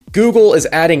Google is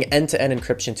adding end-to-end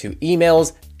encryption to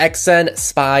emails. XN,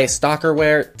 spy,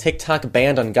 stalkerware. TikTok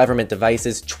banned on government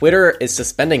devices. Twitter is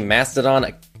suspending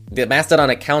Mastodon, the Mastodon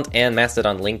account and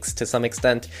Mastodon links to some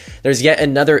extent. There's yet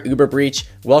another Uber breach.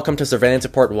 Welcome to Surveillance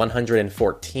Report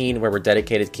 114, where we're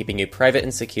dedicated to keeping you private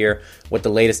and secure with the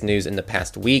latest news in the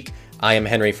past week. I am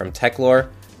Henry from Techlore.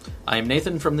 I am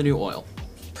Nathan from The New Oil.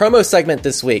 Promo segment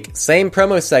this week. Same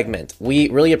promo segment. We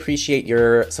really appreciate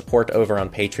your support over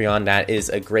on Patreon. That is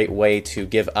a great way to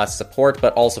give us support,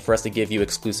 but also for us to give you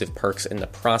exclusive perks in the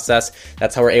process.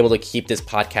 That's how we're able to keep this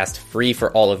podcast free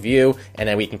for all of you, and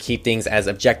then we can keep things as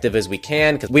objective as we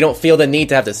can, because we don't feel the need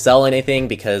to have to sell anything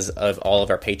because of all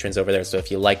of our patrons over there. So if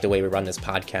you like the way we run this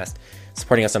podcast,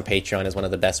 supporting us on Patreon is one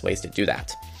of the best ways to do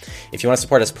that. If you want to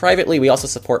support us privately, we also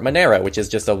support Monero, which is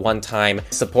just a one-time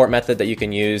support method that you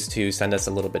can use to send us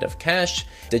a little bit of cash,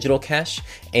 digital cash,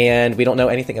 and we don't know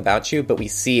anything about you, but we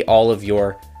see all of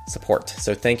your support.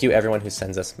 So thank you everyone who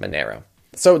sends us Monero.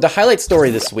 So the highlight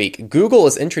story this week, Google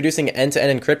is introducing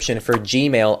end-to-end encryption for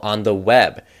Gmail on the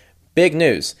web. Big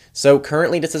news. So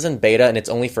currently this is in beta and it's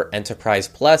only for Enterprise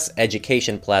Plus,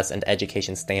 Education Plus, and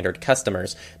Education Standard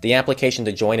customers. The application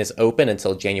to join is open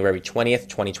until January 20th,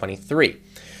 2023.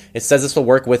 It says this will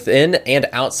work within and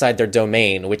outside their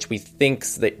domain, which we think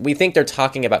they're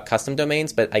talking about custom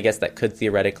domains, but I guess that could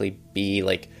theoretically be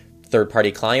like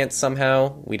third-party clients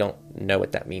somehow. We don't know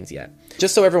what that means yet.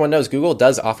 Just so everyone knows, Google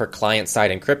does offer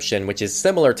client-side encryption, which is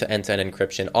similar to end-to-end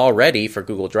encryption already for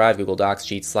Google Drive, Google Docs,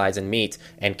 Sheets, Slides, and Meet,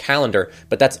 and Calendar,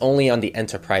 but that's only on the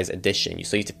Enterprise edition.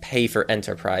 So you have to pay for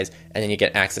Enterprise, and then you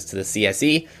get access to the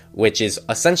CSE, which is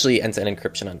essentially end-to-end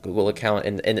encryption on Google account,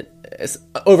 and it's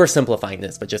oversimplifying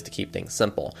this, but just to keep things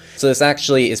simple. So this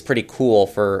actually is pretty cool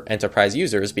for enterprise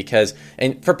users because,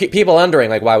 and for people wondering,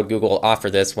 like, why would Google offer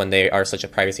this when they are such a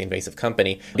privacy-invasive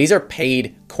company? These are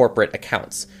paid corporate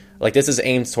accounts. Like, this is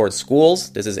aimed towards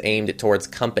schools, this is aimed towards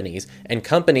companies, and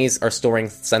companies are storing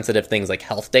sensitive things like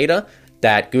health data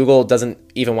that Google doesn't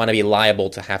even want to be liable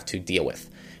to have to deal with.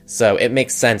 So it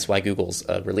makes sense why Google's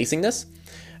releasing this.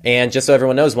 And just so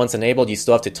everyone knows, once enabled, you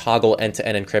still have to toggle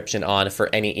end-to-end encryption on for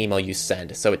any email you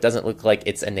send, so it doesn't look like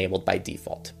it's enabled by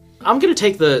default. I'm going to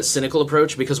take the cynical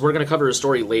approach because we're going to cover a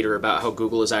story later about how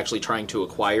Google is actually trying to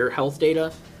acquire health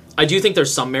data. I do think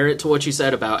there's some merit to what you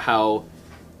said about how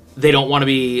they don't want to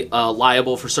be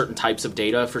liable for certain types of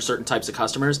data for certain types of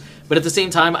customers. But at the same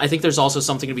time, I think there's also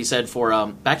something to be said for,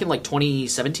 back in like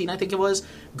 2017, I think it was,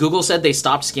 Google said they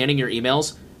stopped scanning your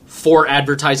emails for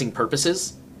advertising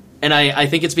purposes. And I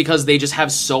think it's because they just have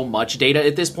so much data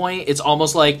at this point. It's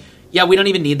almost like, yeah, we don't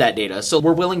even need that data. So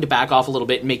we're willing to back off a little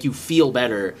bit and make you feel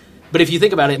better. But if you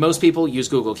think about it, most people use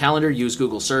Google Calendar, use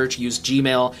Google Search, use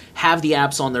Gmail, have the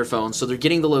apps on their phones, so they're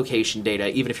getting the location data,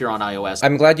 even if you're on iOS.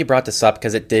 I'm glad you brought this up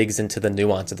because it digs into the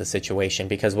nuance of the situation,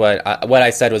 because what I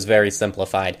said was very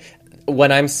simplified.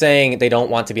 When I'm saying they don't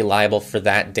want to be liable for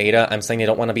that data, I'm saying they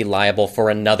don't want to be liable for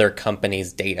another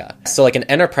company's data. So like an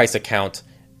enterprise account,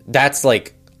 that's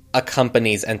like a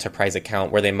company's enterprise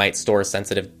account where they might store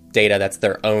sensitive data that's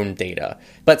their own data.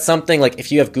 But something like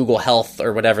if you have Google Health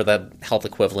or whatever the health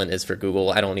equivalent is for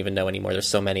Google, I don't even know anymore. There's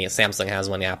so many. Samsung has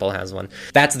one, Apple has one.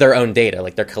 That's their own data.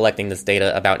 Like, they're collecting this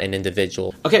data about an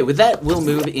individual. Okay, with that, we'll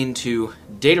move into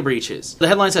data breaches. The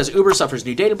headline says Uber suffers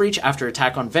new data breach after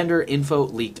attack on vendor info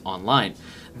leaked online.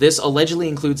 This allegedly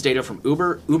includes data from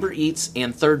Uber, Uber Eats,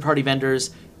 and third-party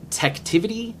vendors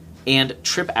Tectivity and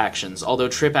TripActions, although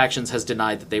TripActions has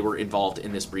denied that they were involved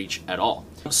in this breach at all.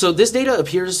 So this data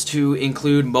appears to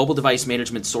include mobile device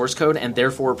management source code and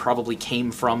therefore probably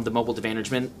came from the mobile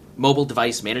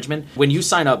device management. When you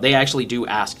sign up, they actually do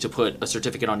ask to put a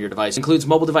certificate on your device. It includes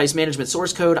mobile device management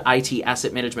source code, IT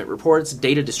asset management reports,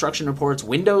 data destruction reports,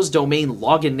 Windows domain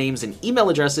login names and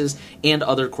email addresses, and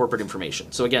other corporate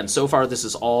information. So again, so far this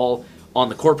is all on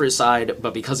the corporate side,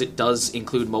 but because it does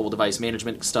include mobile device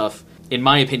management stuff, in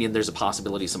my opinion, there's a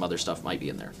possibility some other stuff might be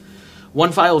in there.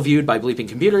 One file viewed by Bleeping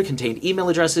Computer contained email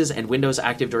addresses and Windows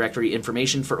Active Directory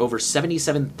information for over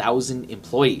 77,000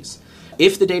 employees.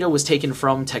 If the data was taken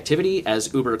from Tectivity,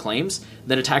 as Uber claims,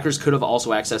 then attackers could have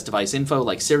also accessed device info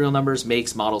like serial numbers,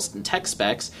 makes, models, and tech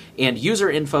specs, and user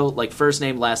info like first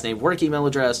name, last name, work email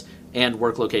address, and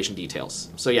work location details.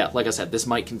 So yeah, like I said, this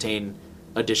might contain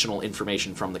additional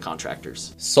information from the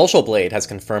contractors. Social Blade has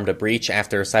confirmed a breach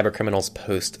after cybercriminals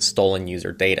post stolen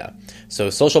user data. So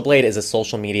Social Blade is a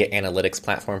social media analytics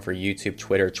platform for YouTube,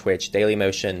 Twitter, Twitch,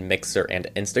 Dailymotion, Mixer, and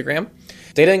Instagram.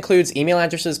 Data includes email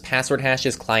addresses, password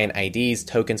hashes, client IDs,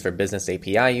 tokens for business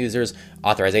API users,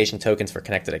 authorization tokens for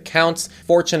connected accounts.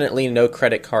 Fortunately, no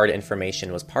credit card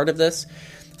information was part of this.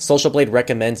 Social Blade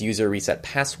recommends user reset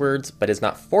passwords, but is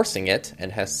not forcing it,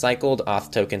 and has cycled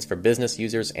auth tokens for business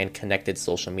users and connected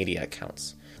social media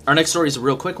accounts. Our next story is a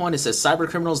real quick one. It says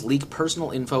cybercriminals leak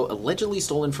personal info allegedly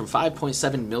stolen from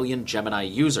 5.7 million Gemini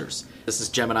users. This is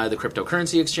Gemini, the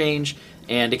cryptocurrency exchange,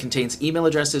 and it contains email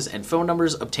addresses and phone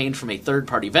numbers obtained from a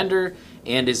third-party vendor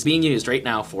and is being used right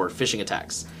now for phishing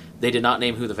attacks. They did not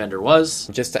name who the vendor was.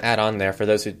 Just to add on there, for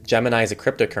those who, Gemini is a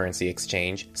cryptocurrency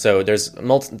exchange, so there's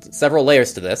several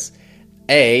layers to this.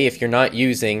 A, if you're not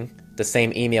using the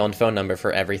same email and phone number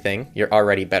for everything, you're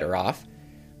already better off.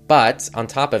 But on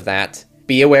top of that,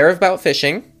 be aware about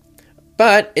phishing,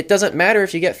 but it doesn't matter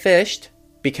if you get phished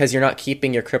because you're not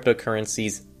keeping your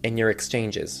cryptocurrencies in your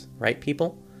exchanges, right,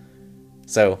 people?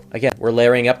 So, again, we're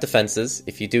layering up defenses.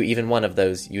 If you do even one of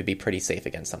those, you would be pretty safe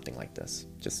against something like this.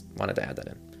 Just wanted to add that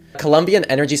in. Colombian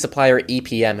energy supplier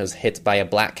EPM was hit by a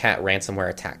Black Cat ransomware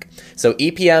attack. So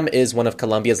EPM is one of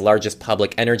Colombia's largest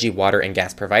public energy, water, and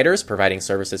gas providers, providing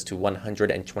services to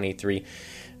 123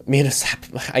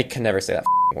 I can never say that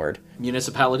word.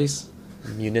 Municipalities?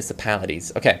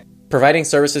 Municipalities. Okay. Providing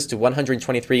services to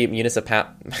 123 municipal.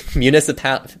 You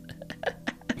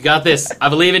got this. I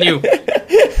believe in you.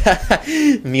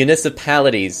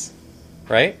 Municipalities.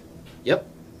 Right? Yep.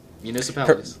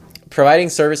 Municipalities. Providing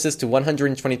services to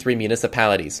 123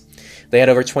 municipalities. They had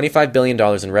over $25 billion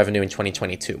in revenue in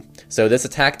 2022. So this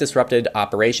attack disrupted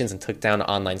operations and took down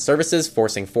online services,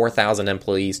 forcing 4,000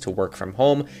 employees to work from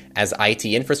home as IT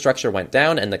infrastructure went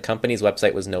down and the company's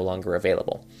website was no longer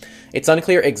available. It's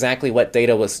unclear exactly what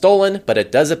data was stolen, but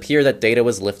it does appear that data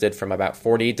was lifted from about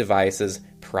 40 devices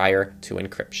prior to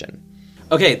encryption.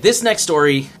 Okay, this next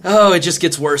story, it just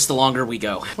gets worse the longer we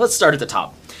go. Let's start at the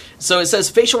top. So it says,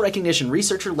 facial recognition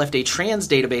researcher left a trans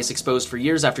database exposed for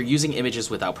years after using images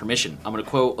without permission. I'm going to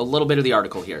quote a little bit of the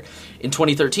article here. In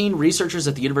 2013, researchers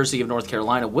at the University of North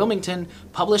Carolina, Wilmington,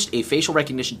 published a facial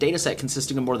recognition dataset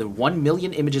consisting of more than 1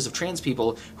 million images of trans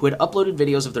people who had uploaded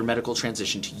videos of their medical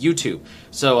transition to YouTube.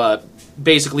 So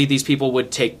basically, these people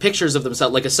would take pictures of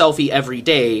themselves, like a selfie every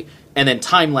day, and then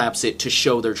time-lapse it to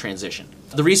show their transition.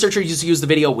 The researcher used to use the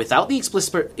video without the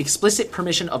explicit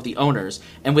permission of the owners,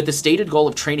 and with the stated goal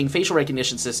of training facial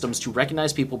recognition systems to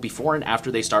recognize people before and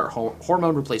after they start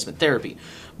hormone replacement therapy.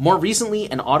 More recently,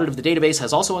 an audit of the database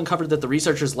has also uncovered that the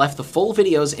researchers left the full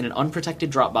videos in an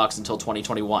unprotected Dropbox until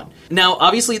 2021. Now,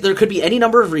 obviously, there could be any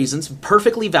number of reasons,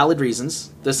 perfectly valid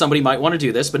reasons, that somebody might want to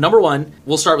do this, but number one,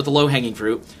 we'll start with the low-hanging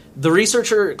fruit. The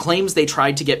researcher claims they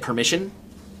tried to get permission,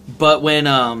 but when,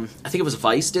 I think it was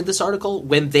Vice did this article,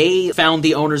 when they found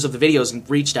the owners of the videos and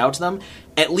reached out to them,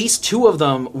 at least 2 of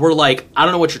them were like, I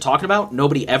don't know what you're talking about.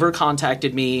 Nobody ever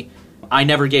contacted me. I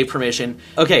never gave permission.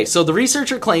 Okay, so the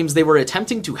researcher claims they were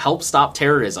attempting to help stop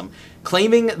terrorism,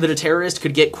 claiming that a terrorist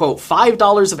could get, quote,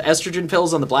 $5 of estrogen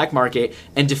pills on the black market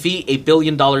and defeat a $1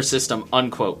 billion system,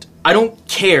 unquote. I don't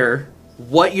care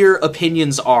what your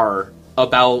opinions are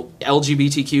about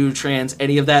LGBTQ, trans,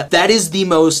 any of that. That is the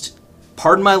most,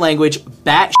 pardon my language,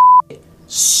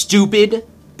 stupid,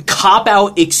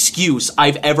 cop-out excuse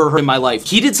I've ever heard in my life.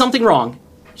 He did something wrong.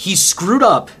 He screwed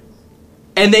up.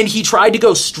 And then he tried to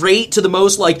go straight to the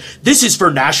most, like, this is for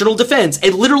national defense.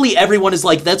 And literally everyone is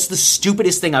like, that's the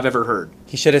stupidest thing I've ever heard.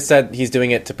 He should have said he's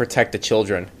doing it to protect the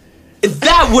children.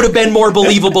 That would have been more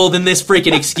believable than this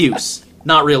freaking excuse.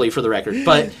 Not really, for the record.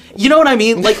 But you know what I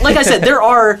mean? Like I said,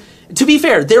 to be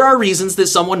fair, there are reasons that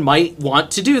someone might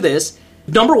want to do this.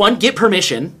 Number one, get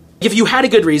permission. If you had a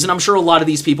good reason, I'm sure a lot of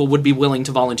these people would be willing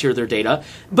to volunteer their data.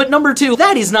 But number two,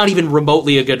 that is not even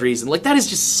remotely a good reason. Like, that is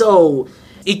just so...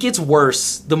 It gets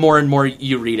worse the more and more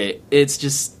you read it. It's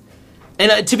just...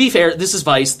 And to be fair, this is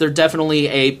Vice. They're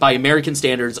definitely, by American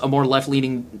standards, a more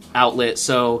left-leaning outlet,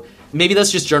 so... Maybe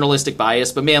that's just journalistic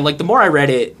bias, but man, like, the more I read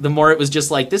it, the more it was just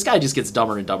like, this guy just gets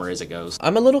dumber and dumber as it goes.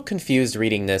 I'm a little confused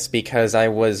reading this because I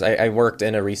worked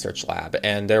in a research lab,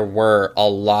 and there were a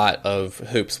lot of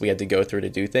hoops we had to go through to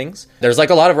do things. There's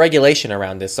like a lot of regulation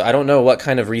around this, so I don't know what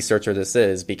kind of researcher this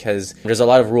is, because there's a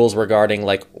lot of rules regarding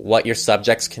like what your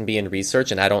subjects can be in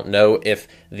research, and I don't know if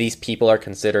these people are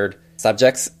considered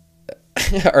subjects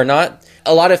or not.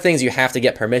 A lot of things you have to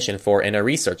get permission for in a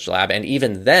research lab, and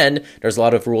even then, there's a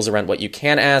lot of rules around what you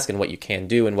can ask and what you can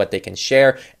do and what they can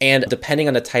share, and depending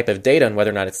on the type of data and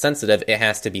whether or not it's sensitive, it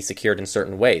has to be secured in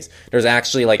certain ways. There's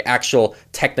actually like actual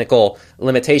technical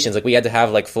limitations, like we had to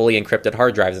have like fully encrypted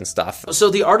hard drives and stuff.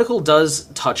 So the article does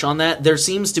touch on that. There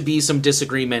seems to be some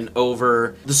disagreement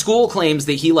over, the school claims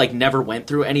that he like never went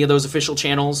through any of those official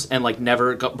channels and like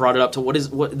never brought it up to what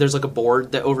there's like a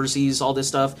board that oversees all this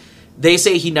stuff. They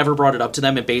say he never brought it up up to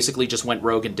them and basically just went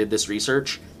rogue and did this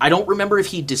research. I don't remember if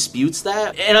he disputes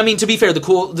that. And I mean, to be fair,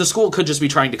 the school could just be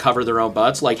trying to cover their own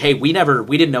butts. Like, hey, we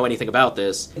didn't know anything about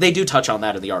this. They do touch on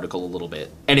that in the article a little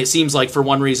bit. And it seems like for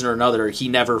one reason or another, he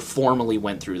never formally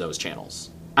went through those channels.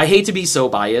 I hate to be so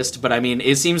biased, but I mean,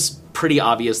 it seems pretty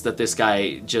obvious that this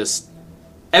guy just...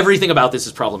 Everything about this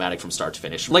is problematic from start to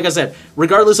finish. Like I said,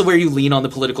 regardless of where you lean on the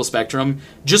political spectrum,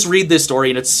 just read this story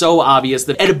and it's so obvious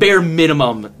that at a bare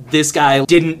minimum, this guy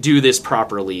didn't do this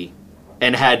properly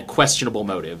and had questionable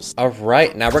motives. All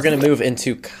right, now we're going to move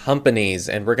into companies,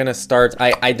 and we're going to start,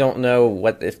 I don't know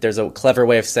if there's a clever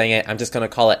way of saying it, I'm just going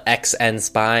to call it XN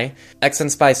Spy. XN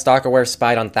Spy stalkerware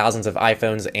spied on thousands of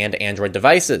iPhones and Android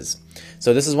devices.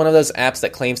 So this is one of those apps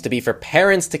that claims to be for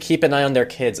parents to keep an eye on their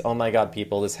kids. Oh my god,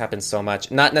 people, this happens so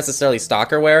much. Not necessarily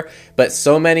stalkerware, but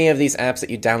so many of these apps that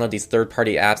you download, these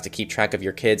third-party apps to keep track of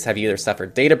your kids, have either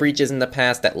suffered data breaches in the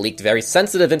past that leaked very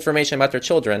sensitive information about their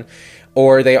children,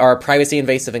 or they are privacy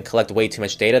invasive and collect way too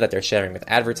much data that they're sharing with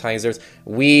advertisers.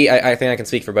 I think I can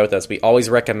speak for both of us. We always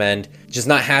recommend just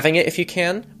not having it if you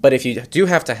can, but if you do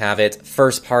have to have it,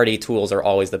 first-party tools are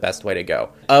always the best way to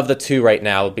go. Of the two right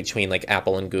now, between like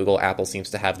Apple and Google, Apple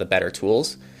seems to have the better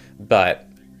tools, but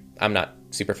I'm not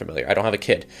super familiar. I don't have a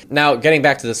kid. Now, getting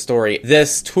back to the story,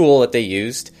 this tool that they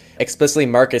used explicitly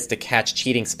markets to catch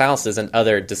cheating spouses and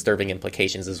other disturbing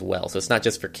implications as well. So it's not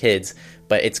just for kids,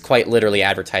 but it's quite literally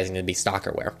advertising to be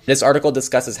stalkerware. This article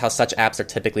discusses how such apps are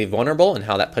typically vulnerable and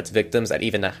how that puts victims at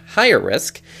even a higher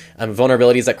risk.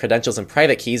 Vulnerabilities that credentials and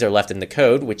private keys are left in the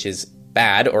code, which is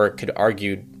bad, or could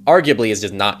arguably is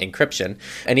just not encryption,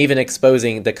 and even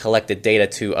exposing the collected data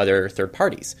to other third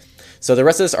parties. So the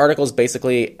rest of this article is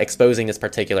basically exposing this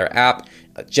particular app.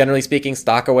 Generally speaking,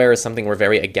 stalkerware is something we're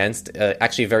very against.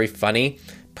 Actually very funny.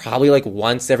 Probably like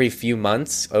once every few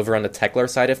months over on the Techler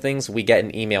side of things, we get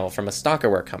an email from a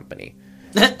stalkerware company.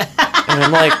 And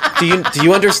I'm like, do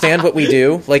you understand what we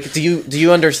do? Like, do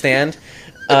you understand?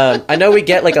 I know we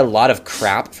get like a lot of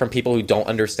crap from people who don't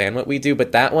understand what we do,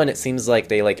 but that one, it seems like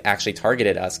they like actually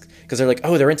targeted us because they're like,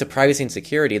 oh, they're into privacy and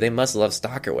security. They must love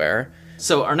stalkerware.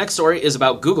 So our next story is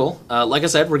about Google. Like I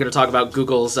said, we're going to talk about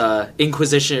Google's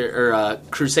inquisition or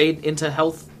crusade into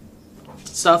health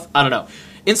stuff. I don't know.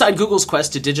 Inside Google's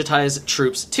quest to digitize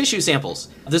troops' tissue samples.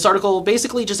 This article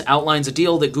basically just outlines a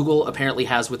deal that Google apparently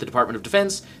has with the Department of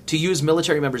Defense to use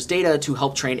military members' data to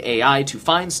help train AI to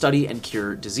find, study, and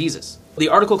cure diseases. The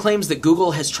article claims that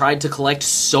Google has tried to collect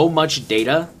so much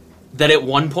data that at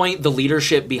one point the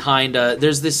leadership behind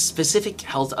there's this specific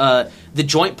health the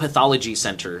Joint Pathology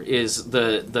Center is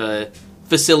the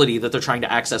facility that they're trying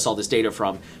to access all this data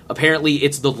from. Apparently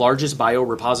it's the largest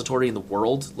biorepository in the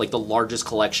world, like the largest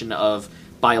collection of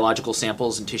biological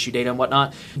samples and tissue data and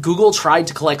whatnot. Google tried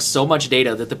to collect so much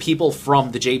data that the people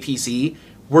from the JPC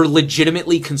were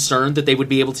legitimately concerned that they would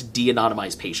be able to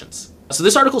de-anonymize patients. So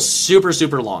this article's super,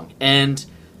 super long, and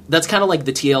that's kind of like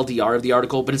the TLDR of the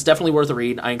article, but it's definitely worth a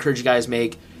read. I encourage you guys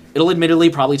it'll admittedly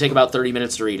probably take about 30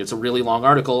 minutes to read. It's a really long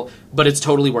article, but it's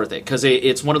totally worth it, because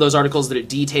it's one of those articles that it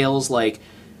details, like,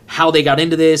 how they got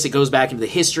into this. It goes back into the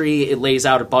history. It lays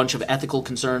out a bunch of ethical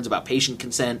concerns about patient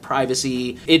consent,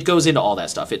 privacy. It goes into all that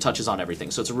stuff. It touches on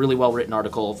everything. So it's a really well-written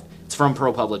article. It's from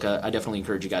ProPublica. I definitely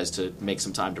encourage you guys to make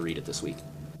some time to read it this week.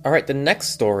 All right, the next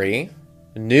story.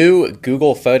 New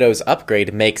Google Photos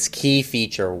upgrade makes key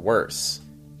feature worse.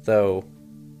 Though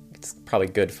it's probably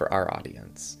good for our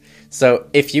audience. So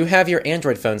if you have your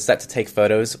Android phone set to take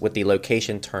photos with the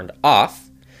location turned off,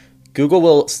 Google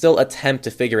will still attempt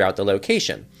to figure out the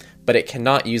location, but it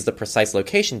cannot use the precise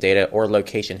location data or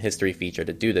location history feature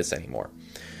to do this anymore.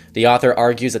 The author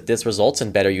argues that this results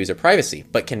in better user privacy,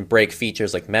 but can break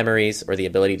features like memories or the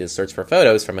ability to search for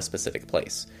photos from a specific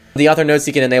place. The author notes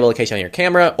you can enable location on your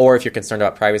camera, or if you're concerned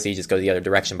about privacy, just go the other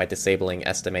direction by disabling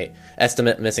estimate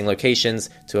missing locations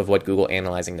to avoid Google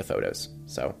analyzing the photos.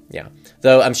 So, yeah.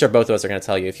 Though I'm sure both of us are going to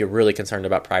tell you, if you're really concerned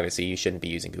about privacy, you shouldn't be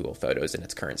using Google Photos in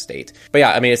its current state. But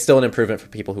yeah, I mean, it's still an improvement for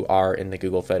people who are in the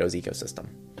Google Photos ecosystem.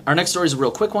 Our next story is a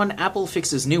real quick one. Apple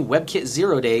fixes new WebKit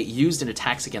 0-day used in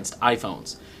attacks against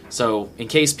iPhones. So, in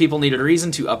case people needed a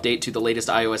reason to update to the latest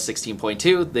iOS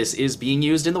 16.2, this is being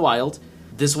used in the wild.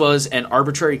 This was an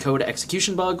arbitrary code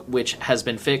execution bug, which has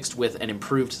been fixed with an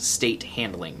improved state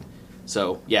handling.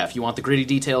 So, yeah, if you want the gritty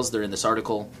details, they're in this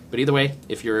article. But either way,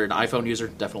 if you're an iPhone user,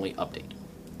 definitely update.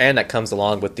 And that comes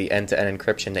along with the end-to-end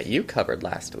encryption that you covered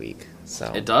last week.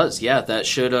 So it does, yeah. That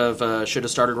should have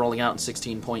started rolling out in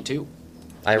 16.2.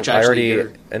 I already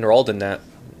enrolled in that.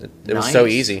 It was so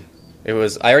easy. I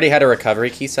already had a recovery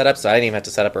key set up, so I didn't even have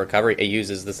to set up a recovery. It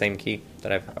uses the same key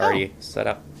that I've already set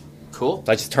up. Cool.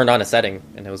 So I just turned on a setting,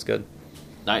 and it was good.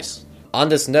 Nice. On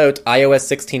this note, iOS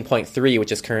 16.3,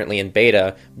 which is currently in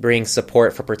beta, brings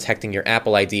support for protecting your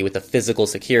Apple ID with a physical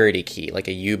security key, like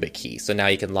a YubiKey. So now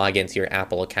you can log into your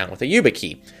Apple account with a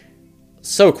YubiKey.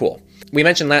 So cool.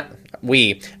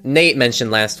 Nate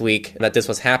mentioned last week that this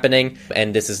was happening,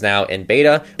 and this is now in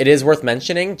beta. It is worth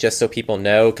mentioning, just so people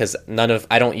know, because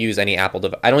I don't use any I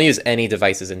don't use any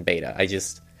devices in beta.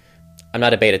 I'm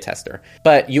not a beta tester.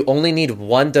 But you only need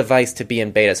one device to be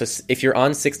in beta. So if you're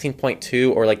on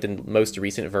 16.2 or like the most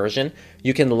recent version,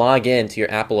 you can log in to your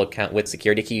Apple account with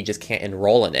security key. You just can't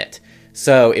enroll in it.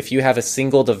 So if you have a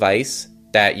single device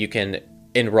that you can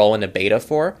enroll in a beta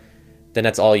for, then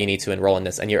that's all you need to enroll in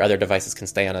this, and your other devices can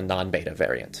stay on a non-beta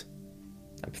variant.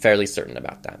 I'm fairly certain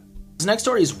about that. This next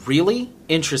story is really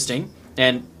interesting,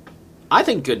 and I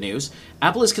think good news.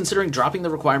 Apple is considering dropping the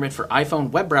requirement for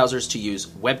iPhone web browsers to use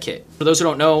WebKit. For those who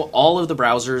don't know, all of the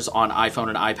browsers on iPhone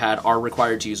and iPad are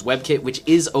required to use WebKit, which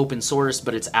is open source,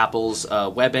 but it's Apple's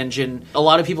web engine. A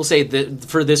lot of people say that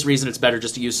for this reason it's better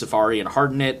just to use Safari and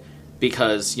harden it,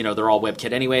 because, they're all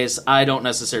WebKit anyways. I don't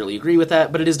necessarily agree with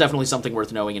that, but it is definitely something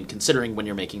worth knowing and considering when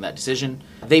you're making that decision.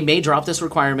 They may drop this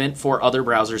requirement for other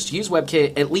browsers to use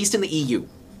WebKit, at least in the EU.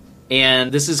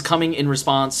 And this is coming in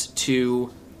response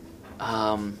to...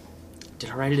 did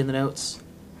I write it in the notes?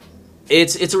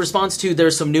 It's a response to,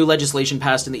 there's some new legislation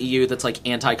passed in the EU that's like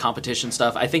anti-competition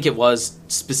stuff. I think it was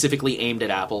specifically aimed at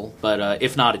Apple, but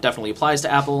if not, it definitely applies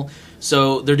to Apple.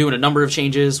 So they're doing a number of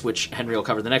changes, which Henry will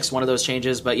cover the next one of those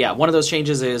changes. But yeah, one of those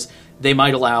changes is they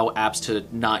might allow apps to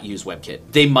not use WebKit.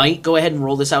 They might go ahead and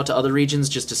roll this out to other regions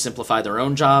just to simplify their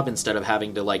own job instead of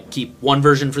having to keep one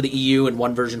version for the EU and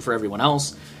one version for everyone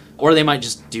else. Or they might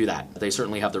just do that. They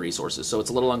certainly have the resources. So it's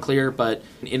a little unclear, but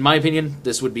in my opinion,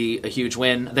 this would be a huge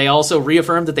win. They also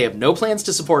reaffirmed that they have no plans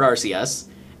to support RCS,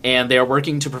 and they are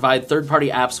working to provide third-party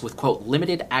apps with, quote,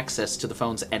 limited access to the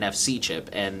phone's NFC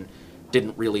chip, and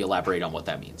didn't really elaborate on what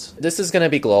that means. This is going to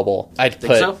be global. I'd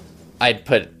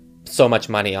put so much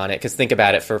money on it, because think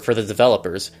about it, for the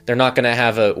developers, they're not going to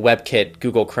have a WebKit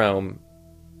Google Chrome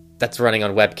that's running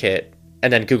on WebKit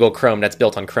and then Google Chrome that's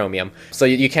built on Chromium. So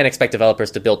you can't expect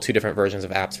developers to build two different versions of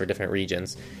apps for different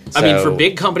regions. So, for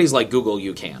big companies like Google,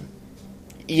 you can.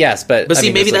 Yes, but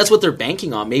see, maybe that's what they're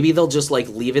banking on. Maybe they'll just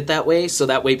leave it that way, so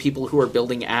that way people who are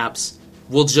building apps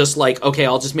will just okay,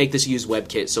 I'll just make this use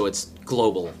WebKit so it's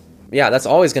global. Yeah, that's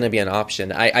always going to be an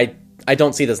option. I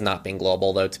don't see this not being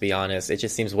global, though, to be honest. It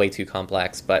just seems way too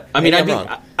complex, but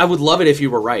I would love it if you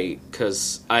were right,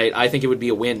 because I think it would be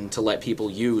a win to let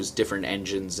people use different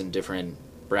engines and different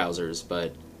browsers,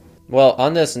 but... Well,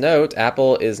 on this note,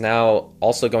 Apple is now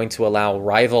also going to allow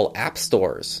rival app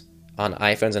stores on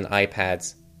iPhones and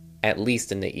iPads, at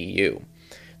least in the EU.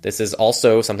 This is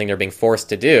also something they're being forced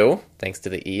to do, thanks to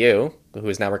the EU, who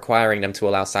is now requiring them to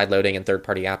allow sideloading in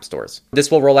third-party app stores.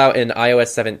 This will roll out in iOS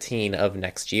 17 of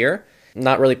next year.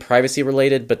 Not really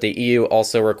privacy-related, but the EU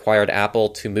also required Apple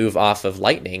to move off of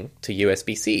Lightning to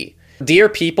USB-C. Dear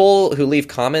people who leave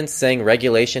comments saying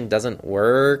regulation doesn't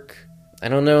work, I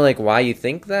don't know why you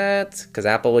think that, because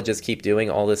Apple would just keep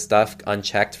doing all this stuff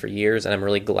unchecked for years, and I'm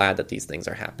really glad that these things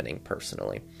are happening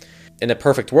personally. In a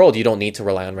perfect world, you don't need to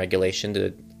rely on regulation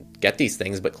to get these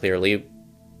things, but clearly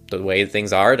the way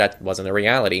things are, that wasn't a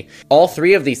reality. All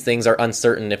three of these things are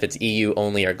uncertain if it's EU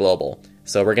only or global.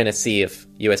 So we're going to see if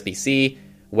USB-C,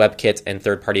 WebKit, and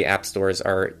third-party app stores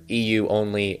are EU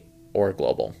only or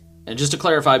global. And just to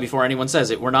clarify before anyone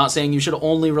says it, we're not saying you should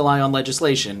only rely on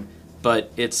legislation,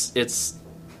 but it's the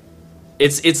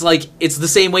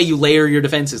same way you layer your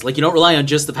defenses. You don't rely on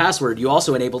just the password, you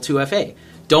also enable 2FA.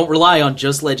 Don't rely on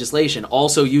just legislation.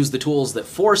 Also use the tools that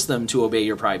force them to obey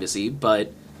your privacy,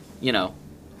 but,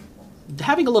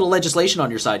 having a little legislation on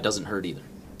your side doesn't hurt either.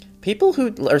 People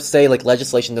who say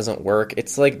legislation doesn't work,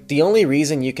 it's the only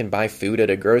reason you can buy food at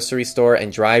a grocery store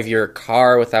and drive your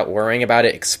car without worrying about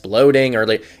it exploding, or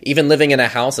even living in a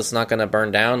house that's not going to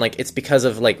burn down, it's because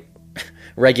of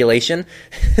regulation.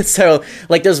 So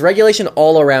there's regulation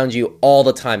all around you all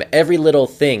the time, every little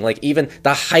thing, even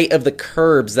the height of the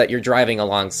curbs that you're driving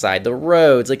alongside, the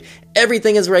roads,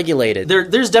 everything is regulated.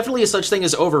 There's definitely a such thing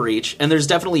as overreach, and there's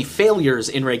definitely failures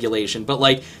in regulation,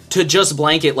 but to just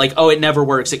blanket it never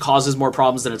works, it causes more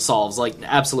problems than it solves,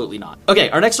 absolutely not. Okay,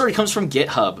 our next story comes from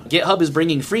GitHub. GitHub is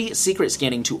bringing free secret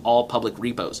scanning to all public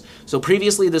repos. So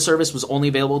previously the service was only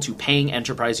available to paying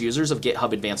enterprise users of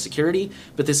GitHub Advanced Security,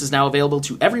 but this is now available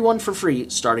to everyone for free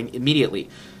starting immediately.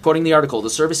 Quoting the article, the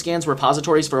service scans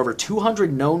repositories for over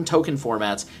 200 known token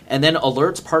formats and then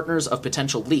alerts partners of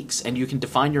potential leaks, and you can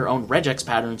define your own regex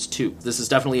patterns too. This is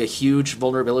definitely a huge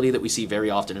vulnerability that we see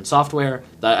very often in software.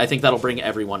 I think that'll bring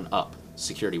everyone up.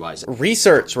 security-wise.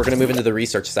 Research. We're going to move into the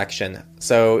research section.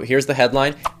 So here's the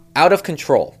headline. Out of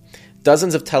control.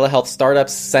 Dozens of telehealth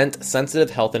startups sent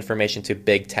sensitive health information to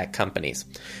big tech companies.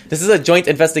 This is a joint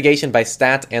investigation by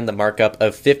Stat and the Markup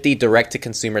of 50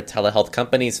 direct-to-consumer telehealth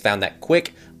companies found that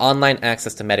quick online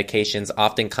access to medications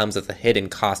often comes with a hidden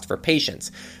cost for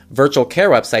patients. Virtual care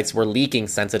websites were leaking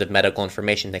sensitive medical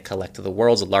information they collect to the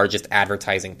world's largest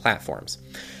advertising platforms.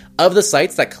 Of the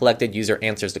sites that collected user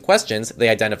answers to questions, they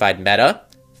identified Meta,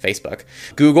 Facebook,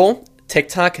 Google,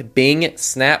 TikTok, Bing,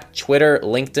 Snap, Twitter,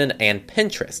 LinkedIn, and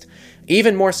Pinterest.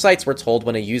 Even more sites were told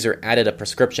when a user added a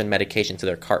prescription medication to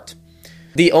their cart.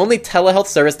 The only telehealth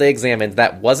service they examined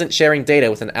that wasn't sharing data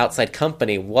with an outside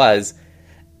company was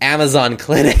Amazon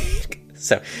Clinic.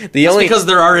 Because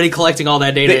they're already collecting all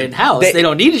that data in-house. They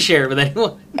don't need to share it with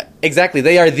anyone. Exactly.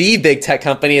 They are the big tech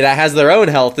company that has their own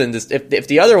health. And if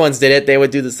the other ones did it, they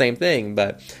would do the same thing.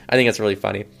 But I think it's really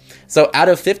funny. So out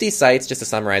of 50 sites, just to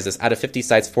summarize this, out of 50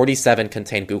 sites, 47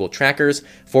 contain Google trackers,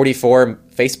 44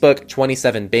 Facebook,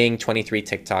 27 Bing, 23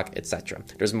 TikTok, etc.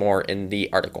 There's more in the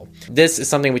article. This is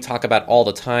something we talk about all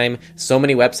the time. So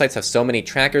many websites have so many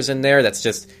trackers in there that's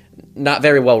just not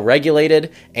very well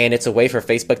regulated, and it's a way for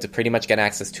Facebook to pretty much get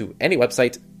access to any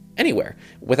website anywhere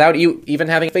without you even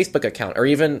having a Facebook account or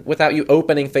even without you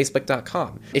opening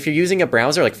facebook.com. If you're using a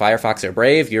browser like Firefox or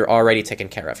Brave, you're already taken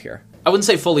care of here. I wouldn't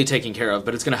say fully taken care of,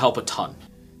 but it's going to help a ton.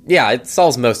 Yeah, it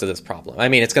solves most of this problem. I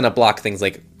mean, it's going to block things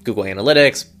like Google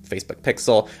Analytics, Facebook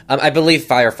Pixel. I believe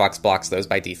Firefox blocks those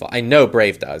by default. I know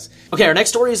Brave does. Okay, our next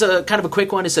story is a kind of a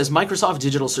quick one. It says Microsoft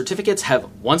digital certificates have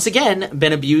once again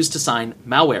been abused to sign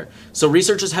malware. So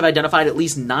researchers have identified at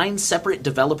least 9 separate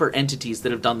developer entities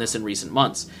that have done this in recent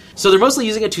months. So they're mostly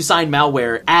using it to sign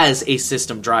malware as a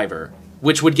system driver,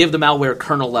 which would give the malware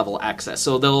kernel level access.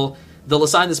 So they'll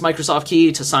assign this Microsoft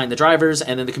key to sign the drivers,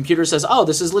 and then the computer says, oh,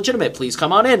 this is legitimate, please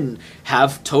come on in,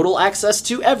 have total access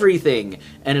to everything,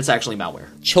 and it's actually malware.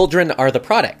 Children are the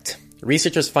product.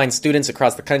 Researchers find students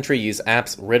across the country use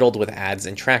apps riddled with ads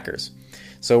and trackers.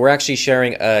 So we're actually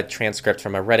sharing a transcript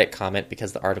from a Reddit comment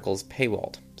because the article is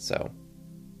paywalled. So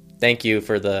thank you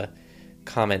for the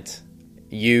comment,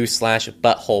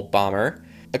 you/butthole-bomber.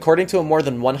 According to a more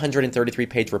than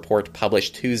 133-page report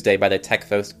published Tuesday by the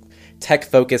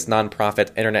tech-focused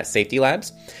nonprofit Internet Safety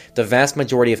Labs, the vast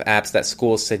majority of apps that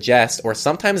schools suggest or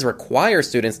sometimes require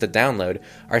students to download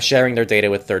are sharing their data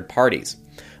with third parties.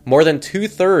 More than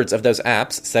 2/3 of those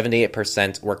apps,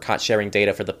 78%, were caught sharing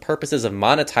data for the purposes of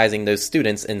monetizing those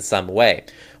students in some way,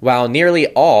 while nearly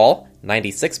all,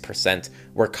 96%,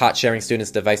 were caught sharing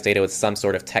students' device data with some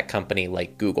sort of tech company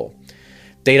like Google.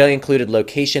 Data included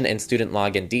location and student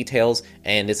login details,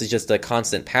 and this is just a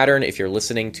constant pattern. If you're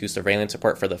listening to Surveillance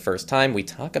Report for the first time, we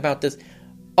talk about this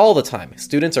all the time.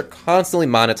 Students are constantly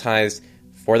monetized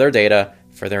for their data,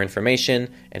 for their information,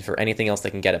 and for anything else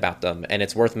they can get about them. And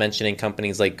it's worth mentioning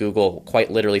companies like Google quite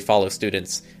literally follow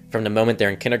students from the moment they're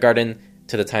in kindergarten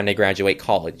to the time they graduate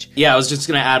college. Yeah, I was just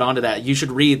going to add on to that. You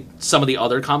should read some of the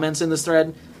other comments in this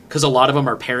thread, because a lot of them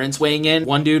are parents weighing in.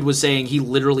 One dude was saying he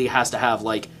literally has to have,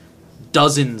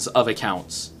 dozens of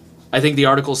accounts. I think the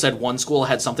article said one school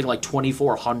had something like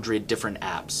 2,400 different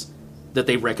apps that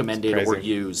they recommended or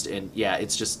used. And yeah,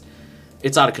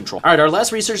 it's out of control. All right, our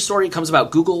last research story comes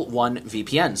about Google One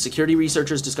VPN. Security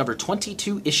researchers discovered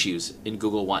 22 issues in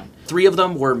Google One. 3 of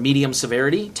them were medium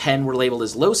severity, 10 were labeled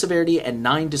as low severity, and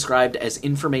 9 described as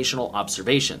informational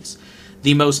observations.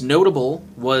 The most notable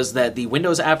was that the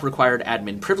Windows app required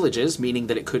admin privileges, meaning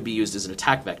that it could be used as an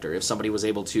attack vector. If somebody was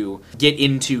able to get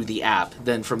into the app,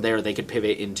 then from there they could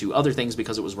pivot into other things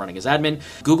because it was running as admin.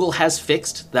 Google has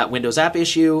fixed that Windows app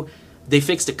issue. They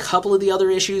fixed a couple of the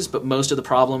other issues, but most of the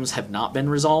problems have not been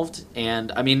resolved.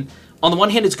 And, I mean, on the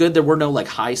one hand, it's good there were no,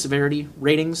 high severity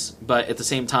ratings, but at the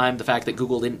same time, the fact that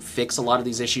Google didn't fix a lot of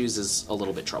these issues is a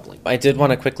little bit troubling. I did want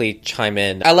to quickly chime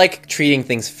in. I like treating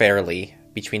things fairly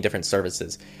between different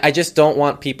services. I just don't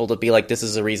want people to be like, this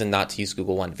is a reason not to use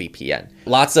Google One VPN.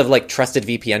 Lots of trusted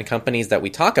VPN companies that we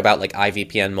talk about, like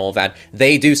IVPN, Mullvad,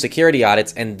 they do security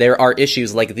audits, and there are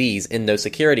issues like these in those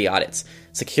security audits.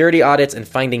 Security audits and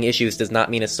finding issues does not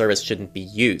mean a service shouldn't be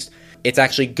used. It's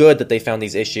actually good that they found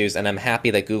these issues, and I'm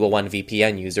happy that Google One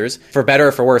VPN users, for better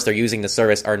or for worse, they're using the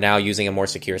service, are now using a more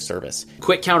secure service.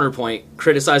 Quick counterpoint,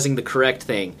 criticizing the correct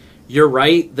thing. You're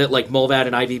right that Mullvad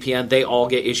and IVPN, they all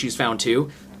get issues found too,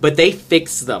 but they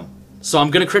fix them. So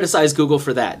I'm going to criticize Google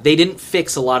for that. They didn't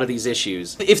fix a lot of these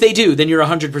issues. If they do, then you're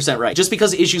 100% right. Just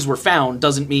because issues were found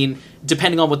doesn't mean,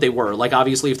 depending on what they were,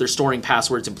 obviously if they're storing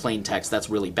passwords in plain text, that's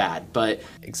really bad, but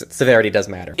severity does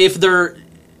matter. If they're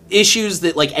issues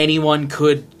that anyone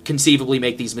could conceivably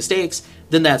make these mistakes,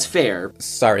 then that's fair.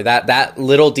 Sorry, that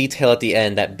little detail at the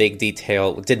end, that big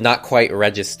detail, did not quite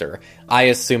register. I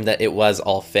assume that it was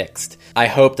all fixed. I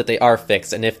hope that they are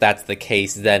fixed, and if that's the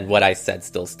case, then what I said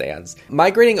still stands.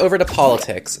 Migrating over to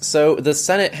politics. So, the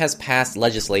Senate has passed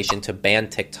legislation to ban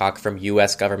TikTok from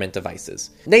U.S. government devices.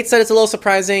 Nate said it's a little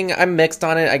surprising. I'm mixed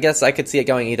on it. I guess I could see it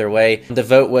going either way. The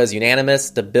vote was unanimous.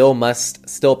 The bill must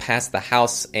still pass the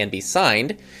House and be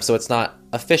signed, so it's not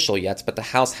official yet, but the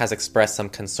House has expressed some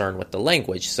concern with the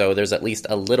language, so there's at least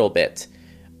a little bit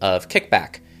of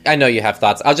kickback. I know you have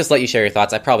thoughts. I'll just let you share your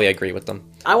thoughts. I probably agree with them.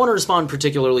 I want to respond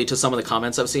particularly to some of the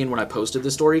comments I've seen when I posted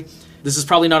this story. This is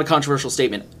probably not a controversial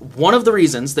statement. One of the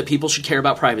reasons that people should care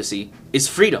about privacy is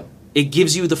freedom. It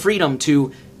gives you the freedom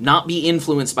to not be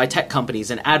influenced by tech companies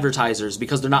and advertisers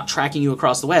because they're not tracking you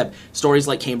across the web. Stories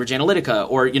like Cambridge Analytica,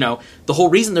 or, the whole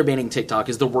reason they're banning TikTok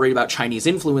is they're worried about Chinese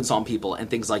influence on people and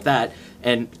things like that.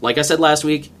 And like I said last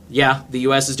week, yeah, the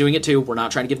US is doing it too. We're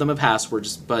not trying to give them a pass.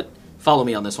 But follow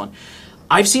me on this one.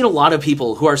 I've seen a lot of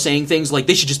people who are saying things like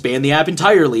they should just ban the app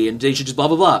entirely and they should just blah,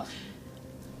 blah, blah.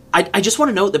 I just want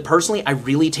to note that personally, I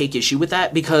really take issue with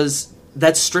that because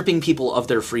that's stripping people of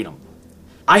their freedom.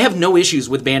 I have no issues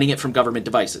with banning it from government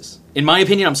devices. In my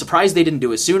opinion, I'm surprised they didn't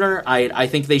do it sooner. I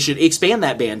think they should expand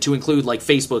that ban to include like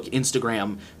Facebook,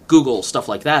 Instagram, Google, stuff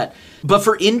like that. But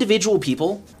for individual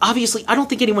people, obviously, I don't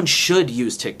think anyone should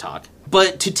use TikTok.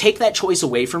 But to take that choice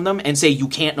away from them and say you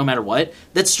can't no matter what,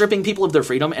 that's stripping people of their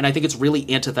freedom, and I think it's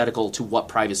really antithetical to what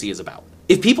privacy is about.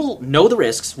 If people know the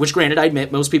risks, which granted I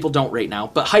admit most people don't right now,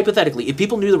 but hypothetically, if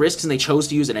people knew the risks and they chose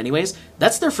to use it anyways,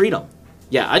 that's their freedom.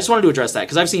 Yeah, I just wanted to address that,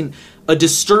 because I've seen a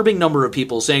disturbing number of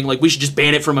people saying, like, we should just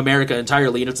ban it from America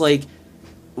entirely, and it's like,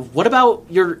 what about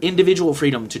your individual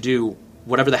freedom to do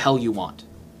whatever the hell you want?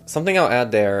 Something I'll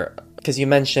add there, because you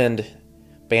mentioned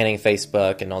banning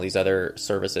Facebook and all these other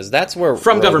services. That's where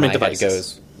from really government my head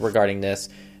devices goes regarding this,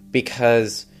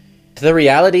 because the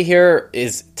reality here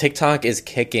is TikTok is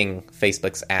kicking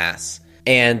Facebook's ass,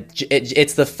 and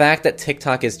it's the fact that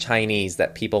TikTok is Chinese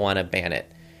that people want to ban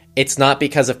it. It's not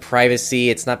because of privacy.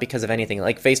 It's not because of anything.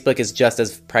 Like, Facebook is just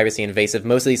as privacy invasive.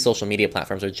 Most of these social media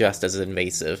platforms are just as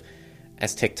invasive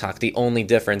as TikTok. The only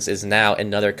difference is now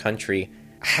another country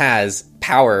has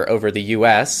power over the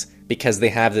US because they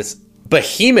have this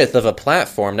behemoth of a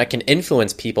platform that can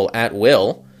influence people at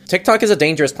will. TikTok is a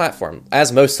dangerous platform,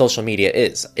 as most social media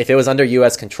is. If it was under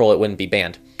US control, it wouldn't be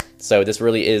banned. So this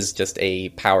really is just a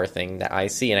power thing that I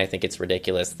see, and I think it's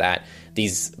ridiculous that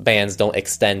these bans don't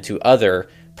extend to other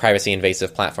privacy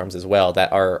invasive platforms as well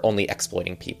that are only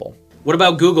exploiting people. What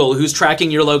about Google, who's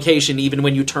tracking your location even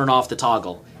when you turn off the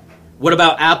toggle? What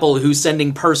about Apple, who's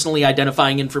sending personally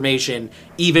identifying information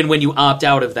even when you opt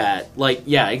out of that? Like,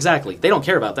 yeah, exactly. They don't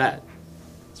care about that.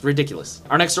 It's ridiculous.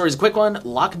 Our next story is a quick one.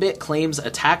 Lockbit claims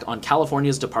attack on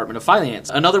California's Department of Finance.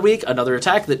 Another week, another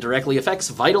attack that directly affects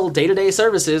vital day-to-day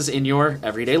services in your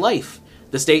everyday life.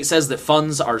 The state says that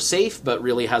funds are safe, but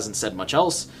really hasn't said much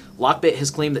else. Lockbit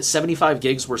has claimed that 75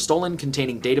 gigs were stolen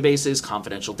containing databases,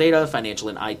 confidential data, financial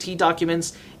and IT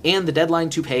documents, and the deadline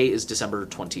to pay is December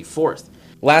 24th.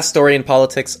 Last story in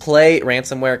politics, Play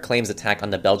ransomware claims attack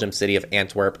on the Belgium city of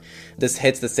Antwerp. This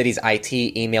hits the city's IT,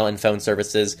 email, and phone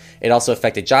services. It also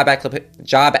affected job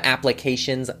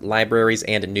applications, libraries,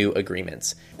 and new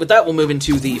agreements. With that, we'll move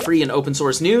into the free and open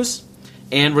source news.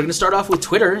 And we're going to start off with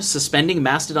Twitter suspending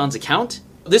Mastodon's account.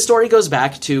 This story goes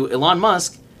back to Elon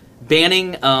Musk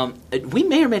banning, we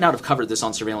may or may not have covered this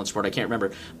on Surveillance Report, I can't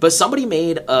remember, but somebody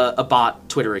made a bot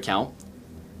Twitter account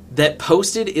that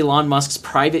posted Elon Musk's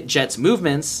private jet's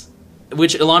movements,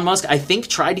 which Elon Musk, I think,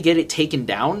 tried to get it taken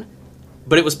down,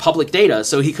 but it was public data,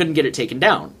 so he couldn't get it taken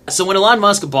down. So when Elon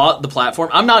Musk bought the platform,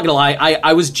 I'm not going to lie,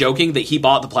 I was joking that he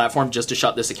bought the platform just to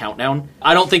shut this account down.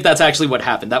 I don't think that's actually what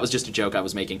happened. That was just a joke I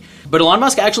was making. But Elon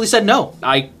Musk actually said, no,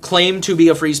 I claim to be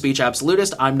a free speech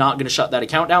absolutist. I'm not going to shut that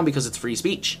account down because it's free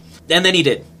speech. And then he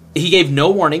did. He gave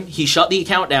no warning. He shut the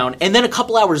account down. And then a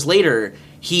couple hours later,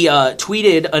 he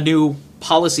tweeted a new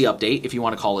policy update, if you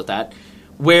want to call it that,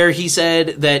 where he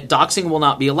said that doxing will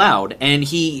not be allowed, and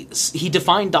he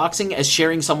defined doxing as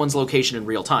sharing someone's location in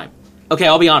real time. Okay,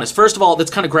 I'll be honest. First of all,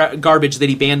 that's kind of garbage that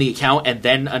he banned the account and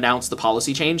then announced the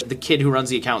policy change. The kid who runs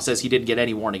the account says he didn't get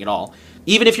any warning at all.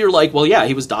 Even if you're like, well, yeah,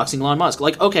 he was doxing Elon Musk.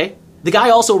 Like, okay. The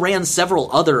guy also ran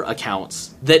several other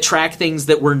accounts that track things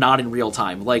that were not in real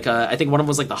time. Like, I think one of them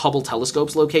was like the Hubble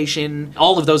telescope's location.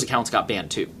 All of those accounts got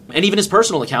banned too. And even his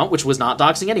personal account, which was not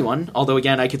doxing anyone, although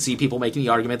again, I could see people making the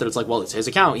argument that it's like, well, it's his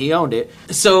account, he owned it.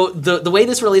 So the way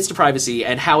this relates to privacy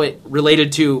and how it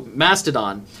related to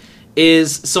Mastodon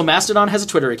is, so Mastodon has a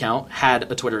Twitter account,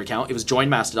 had a Twitter account. It was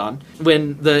joined Mastodon.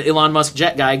 When the Elon Musk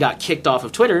jet guy got kicked off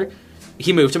of Twitter,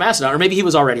 he moved to Mastodon, or maybe he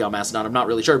was already on Mastodon, I'm not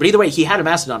really sure. But either way, he had a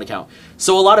Mastodon account.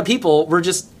 So a lot of people were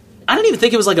just, I don't even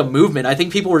think it was like a movement. I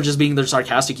think people were just being their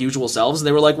sarcastic usual selves, and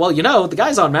they were like, well, the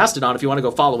guy's on Mastodon if you want to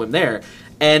go follow him there.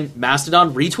 And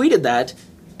Mastodon retweeted that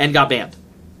and got banned.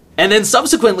 And then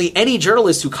subsequently, any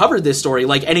journalist who covered this story,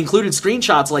 and included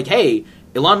screenshots like, hey,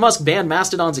 Elon Musk banned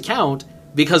Mastodon's account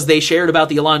because they shared about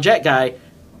the Elon Jet guy,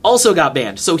 also got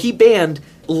banned. So he banned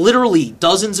literally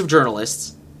dozens of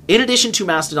journalists, in addition to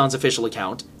Mastodon's official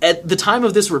account. At the time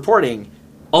of this reporting,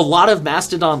 a lot of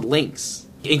Mastodon links,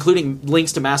 including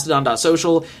links to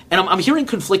mastodon.social, and I'm hearing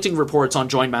conflicting reports on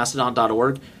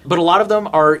joinmastodon.org, but a lot of them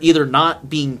are either not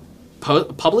being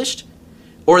published,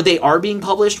 or they are being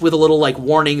published with a little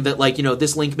warning that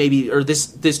this link may be, or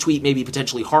this tweet may be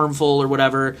potentially harmful or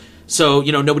whatever. So,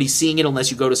 nobody's seeing it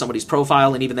unless you go to somebody's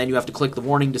profile, and even then you have to click the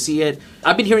warning to see it.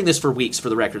 I've been hearing this for weeks, for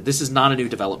the record. This is not a new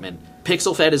development.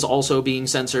 PixelFed is also being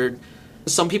censored.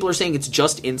 Some people are saying it's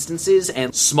just instances,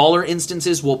 and smaller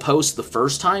instances will post the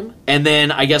first time. And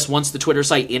then I guess once the Twitter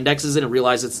site indexes it and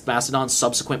realizes it's Mastodon,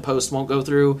 subsequent posts won't go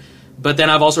through. But then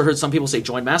I've also heard some people say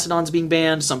Join Mastodon's being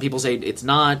banned. Some people say it's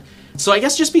not. So I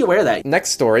guess just be aware of that.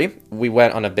 Next story, we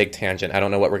went on a big tangent. I don't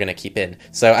know what we're going to keep in.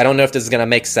 So I don't know if this is going to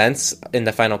make sense in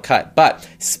the final cut. But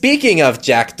speaking of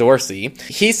Jack Dorsey,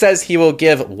 he says he will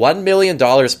give $1 million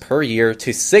per year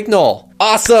to Signal.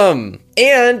 Awesome!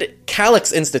 And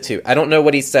Calyx Institute. I don't know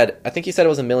what he said. I think he said it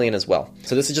was $1 million as well.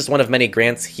 So this is just one of many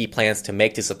grants he plans to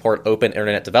make to support open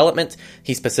internet development.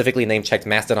 He specifically name-checked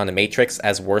Mastodon and Matrix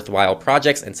as worthwhile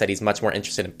projects and said he's much more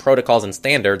interested in protocols and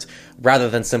standards rather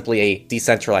than simply a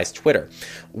decentralized Twitter.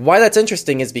 Why that's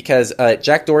interesting is because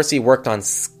Jack Dorsey worked on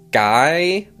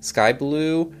Sky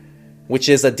Blue, which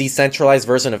is a decentralized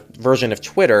version of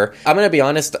Twitter. I'm going to be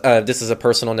honest, this is a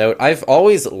personal note. I've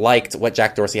always liked what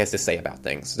Jack Dorsey has to say about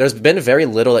things. There's been very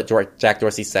little that Jack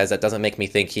Dorsey says that doesn't make me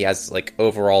think he has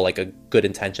overall a good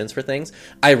intentions for things.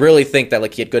 I really think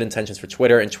that he had good intentions for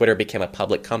Twitter, and Twitter became a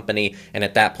public company, and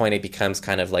at that point it becomes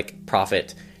kind of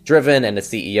profit driven, and the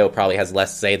CEO probably has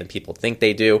less say than people think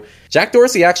they do. Jack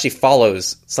Dorsey actually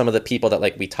follows some of the people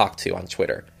that we talk to on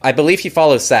Twitter. I believe he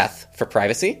follows Seth for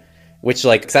privacy, which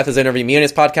Seth has interviewed me on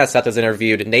his podcast. Seth has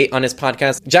interviewed Nate on his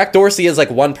podcast. Jack Dorsey is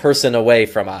one person away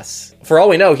from us. For all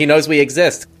we know, he knows we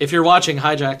exist. If you're watching,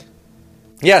 hi Jack.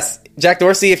 Yes, Jack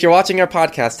Dorsey, if you're watching our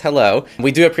podcast, hello.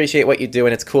 We do appreciate what you do,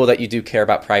 and it's cool that you do care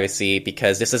about privacy,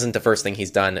 because this isn't the first thing he's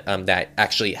done that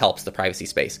actually helps the privacy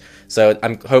space. So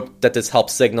I hope that this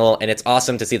helps Signal, and it's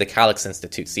awesome to see the Calyx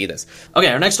Institute see this. Okay,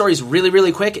 our next story is really,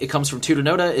 really quick. It comes from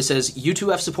Tutanota. It says,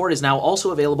 U2F support is now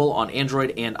also available on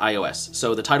Android and iOS.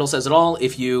 So the title says it all.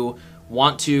 If you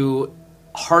want to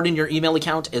harden your email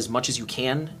account as much as you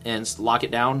can and lock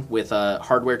it down with a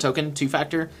hardware token,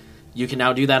 two-factor, you can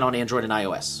now do that on Android and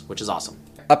iOS, which is awesome.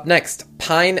 Up next,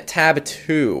 Pine Tab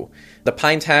 2. The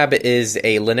Pine Tab is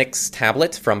a Linux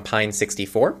tablet from Pine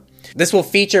 64. This will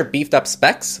feature beefed up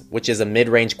specs, which is a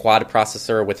mid-range quad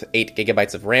processor with 8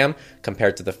 gigabytes of RAM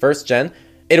compared to the first gen.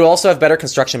 It will also have better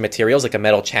construction materials, like a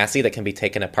metal chassis that can be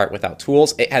taken apart without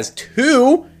tools. It has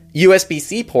 2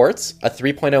 USB-C ports, a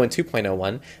 3.0 and 2.0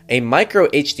 one, a micro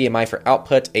HDMI for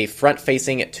output, a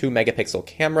front-facing 2-megapixel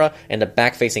camera, and a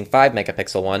back-facing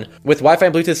 5-megapixel one, with Wi-Fi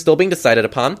and Bluetooth still being decided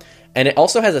upon, and it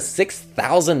also has a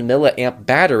 6,000 milliamp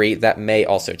battery that may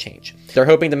also change. They're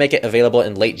hoping to make it available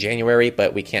in late January,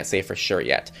 but we can't say for sure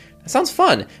yet. It sounds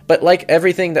fun, but like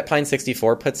everything that Pine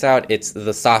 64 puts out, it's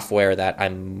the software that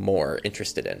I'm more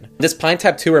interested in. This Pine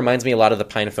Tab 2 reminds me a lot of the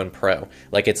PinePhone Pro.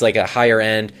 It's a higher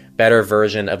end, better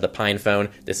version of the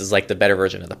PinePhone. This is the better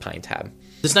version of the Pine Tab.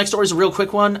 This next story is a real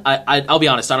quick one. I'll be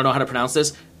honest, I don't know how to pronounce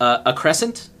this.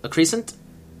 Accrescent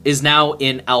is now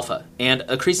in alpha, and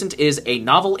Accrescent is a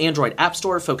novel Android app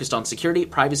store focused on security,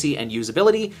 privacy, and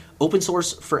usability, open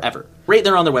source forever. Right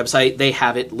there on their website, they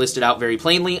have it listed out very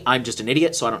plainly. I'm just an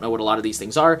idiot, so I don't know what a lot of these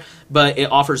things are, but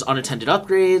it offers unattended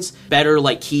upgrades, better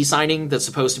key signing that's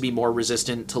supposed to be more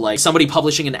resistant to somebody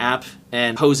publishing an app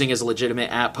and posing as a legitimate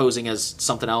app, posing as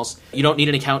something else. You don't need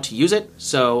an account to use it,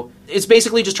 so it's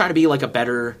basically just trying to be a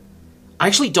better... I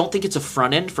actually don't think it's a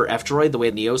front end for F-Droid the way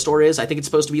Neo Store is. I think it's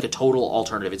supposed to be the total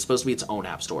alternative. It's supposed to be its own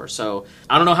app store. So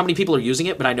I don't know how many people are using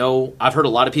it, but I know I've heard a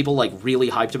lot of people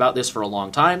really hyped about this for a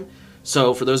long time.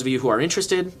 So for those of you who are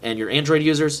interested and you're Android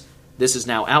users, this is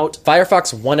now out.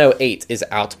 Firefox 108 is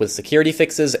out with security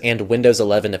fixes and Windows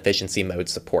 11 efficiency mode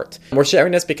support. We're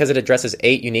sharing this because it addresses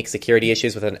 8 unique security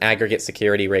issues with an aggregate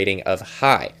security rating of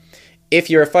high.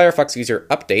 If you're a Firefox user,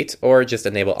 update or just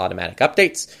enable automatic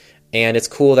updates. And it's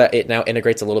cool that it now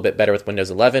integrates a little bit better with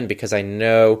Windows 11, because I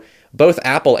know both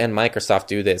Apple and Microsoft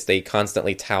do this. They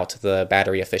constantly tout the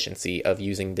battery efficiency of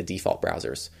using the default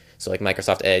browsers. So like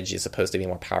Microsoft Edge is supposed to be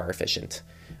more power efficient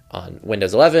on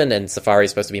Windows 11, and Safari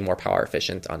is supposed to be more power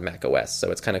efficient on Mac OS.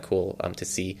 So it's kind of cool to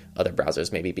see other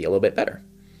browsers maybe be a little bit better.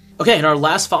 Okay, in our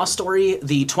last FOSS story,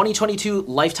 the 2022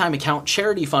 Lifetime Account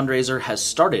charity fundraiser has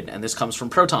started, and this comes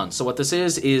from Proton. So what this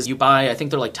is you buy, I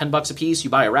think they're like $10 a piece, you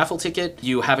buy a raffle ticket,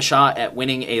 you have a shot at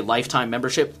winning a lifetime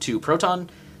membership to Proton.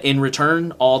 In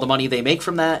return, all the money they make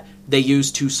from that, they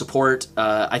use to support,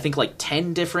 I think, like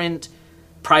 10 different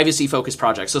privacy-focused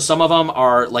projects. So some of them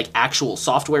are like actual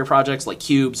software projects like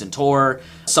Cubes and Tor.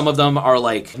 Some of them are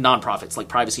like nonprofits like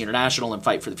Privacy International and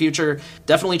Fight for the Future.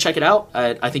 Definitely check it out.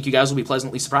 I think you guys will be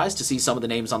pleasantly surprised to see some of the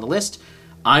names on the list.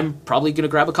 I'm probably going to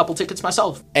grab a couple tickets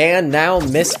myself. And now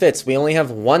Misfits. We only have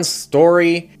one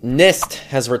story. NIST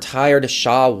has retired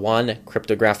SHA-1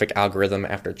 cryptographic algorithm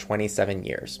after 27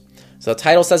 years. So the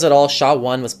title says it all.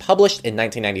 SHA-1 was published in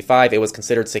 1995. It was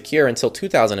considered secure until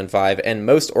 2005, and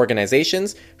most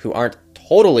organizations who aren't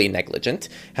totally negligent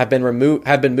have been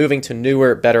moving to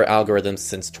newer, better algorithms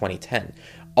since 2010.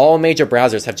 All major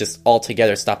browsers have just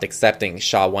altogether stopped accepting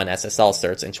SHA-1 SSL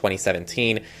certs in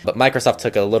 2017, but Microsoft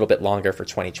took a little bit longer for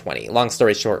 2020. Long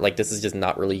story short, this is just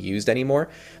not really used anymore.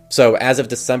 So as of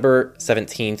December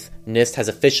 17th, NIST has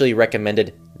officially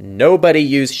recommended nobody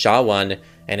use SHA-1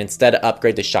 and instead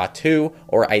upgrade to SHA-2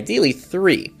 or ideally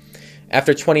 3.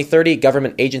 After 2030,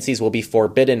 government agencies will be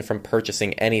forbidden from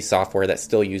purchasing any software that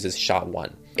still uses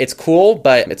SHA-1. It's cool,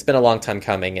 but it's been a long time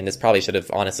coming, and this probably should have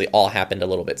honestly all happened a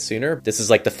little bit sooner. This is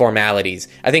like the formalities.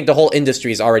 I think the whole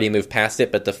industry's already moved past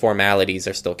it, but the formalities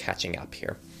are still catching up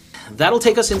here. That'll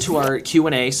take us into our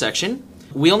Q&A section.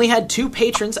 We only had 2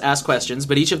 patrons ask questions,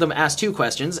 but each of them asked 2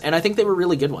 questions, and I think they were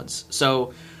really good ones.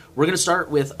 So we're going to start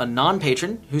with a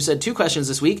non-patron who said 2 questions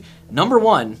this week. Number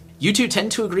 1, you two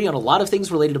tend to agree on a lot of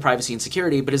things related to privacy and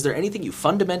security, but is there anything you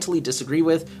fundamentally disagree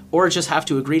with, or just have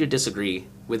to agree to disagree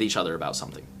with each other about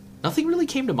something? Nothing really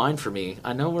came to mind for me.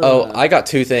 I know we're... I got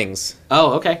 2 things.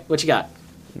 Oh, okay. What you got?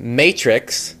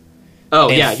 Matrix. Oh,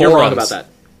 yeah, you're wrong about that.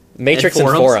 Matrix and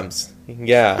forums.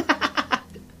 Yeah.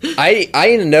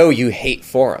 I know you hate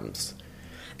forums.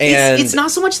 And it's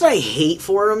not so much that I hate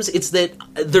forums, it's that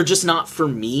they're just not for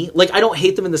me. I don't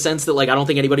hate them in the sense that, I don't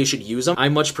think anybody should use them. I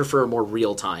much prefer a more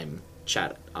real-time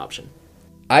chat option.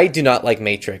 I do not like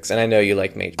Matrix, and I know you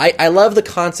like Matrix. I love the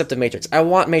concept of Matrix. I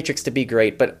want Matrix to be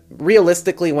great, but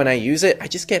realistically, when I use it, I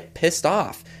just get pissed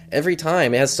off every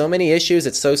time. It has so many issues.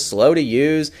 It's so slow to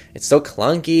use. It's so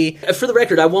clunky. For the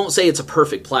record, I won't say it's a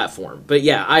perfect platform, but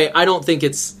yeah, I don't think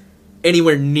it's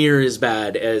anywhere near as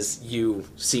bad as you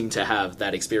seem to have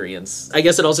that experience. I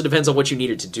guess it also depends on what you need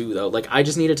it to do, though. I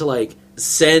just need it to,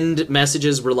 send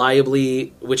messages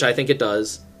reliably, which I think it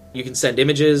does. You can send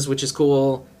images, which is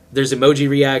cool. There's emoji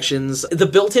reactions. The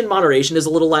built-in moderation is a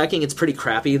little lacking. It's pretty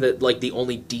crappy that, the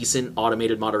only decent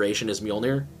automated moderation is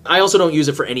Mjolnir. I also don't use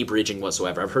it for any bridging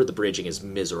whatsoever. I've heard the bridging is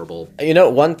miserable.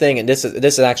 One thing, and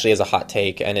this actually is a hot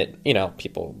take, and it,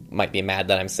 people might be mad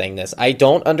that I'm saying this. I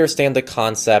don't understand the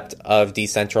concept of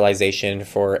decentralization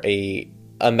for a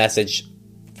message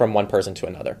from one person to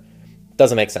another.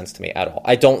 Doesn't make sense to me at all.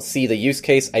 I don't see the use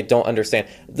case. I don't understand.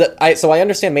 So I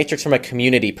understand Matrix from a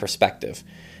community perspective,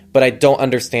 but I don't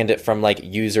understand it from,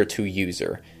 user to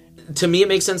user. To me, it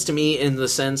makes sense to me in the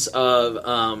sense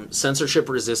of censorship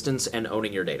resistance and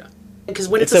owning your data. Because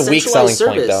when it's a weak selling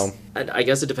point, though. I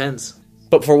guess it depends.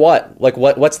 But for what?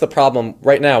 What's the problem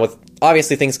right now with...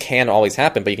 Obviously, things can always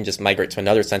happen, but you can just migrate to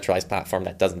another centralized platform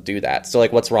that doesn't do that. So,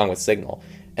 what's wrong with Signal?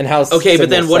 And how's okay, but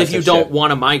then what if you don't want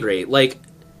to migrate?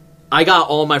 I got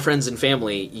all my friends and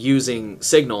family using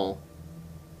Signal,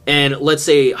 and let's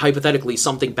say, hypothetically,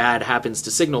 something bad happens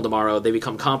to Signal tomorrow, they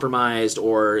become compromised,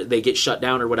 or they get shut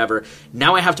down or whatever.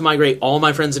 Now I have to migrate all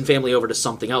my friends and family over to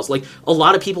something else. A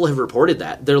lot of people have reported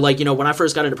that. They're when I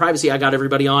first got into privacy, I got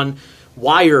everybody on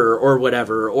Wire or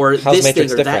whatever, or how's this Matrix thing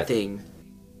or different? that thing.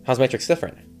 How's Matrix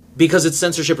different? Because it's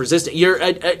censorship resistant. You're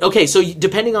okay, so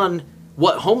depending on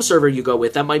what home server you go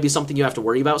with, that might be something you have to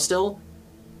worry about still.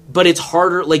 But it's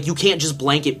harder, you can't just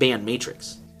blanket ban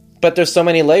Matrix. But there's so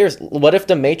many layers. What if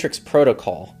the Matrix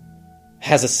protocol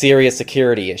has a serious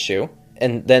security issue,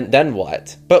 and then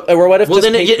what? Or what if? Well,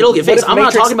 then it'll get fixed. I'm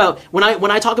not talking about when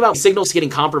I talk about signals getting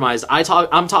compromised.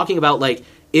 I'm talking about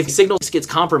if signals gets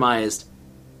compromised,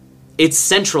 it's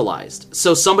centralized,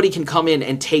 so somebody can come in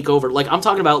and take over. I'm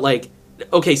talking about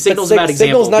okay, Signal's a bad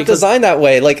example. Signal's not designed that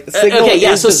way. Signal okay,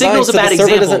 yeah, so Signal's a bad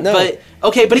example.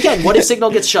 But again, what if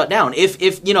Signal gets shut down?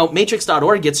 If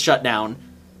Matrix.org gets shut down,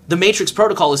 the Matrix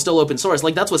protocol is still open source.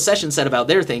 That's what Sessions said about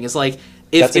their thing. Is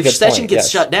If session point, gets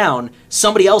yes. shut down,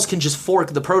 somebody else can just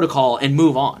fork the protocol and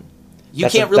move on. You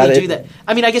can't really do that.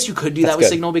 I mean, I guess you could do that with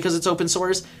Signal because it's open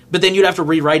source, but then you'd have to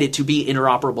rewrite it to be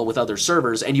interoperable with other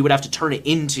servers, and you would have to turn it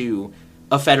into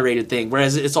a federated thing,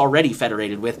 whereas it's already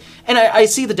federated with. And I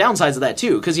see the downsides of that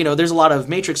too, because there's a lot of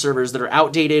Matrix servers that are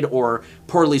outdated or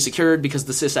poorly secured because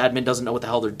the sysadmin doesn't know what the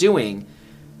hell they're doing.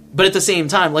 But at the same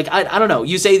time, like I don't know.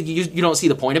 You say you don't see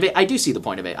the point of it. I do see the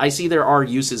point of it. I see there are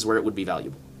uses where it would be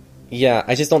valuable. Yeah,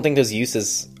 I just don't think those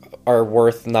uses are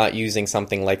worth not using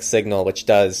something like Signal, which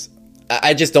does.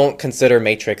 I just don't consider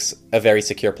Matrix a very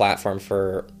secure platform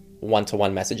for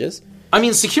one-to-one messages. I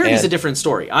mean, security is a different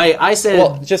story. I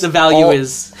said the value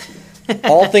is...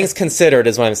 all things considered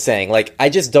is what I'm saying. Like, I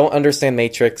just don't understand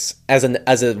Matrix as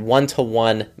a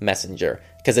one-to-one messenger,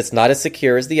 because it's not as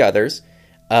secure as the others.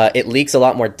 It leaks a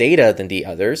lot more data than the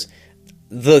others.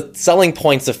 The selling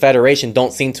points of Federation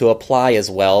don't seem to apply as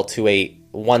well to a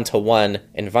one-to-one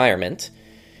environment.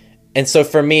 And so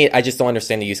for me, I just don't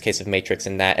understand the use case of Matrix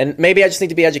in that. And maybe I just need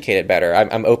to be educated better.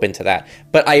 I'm open to that.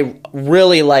 But I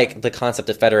really like the concept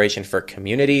of Federation for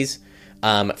communities.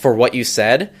 For what you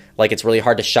said, like it's really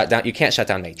hard to shut down. You can't shut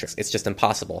down Matrix. It's just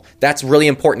impossible. That's really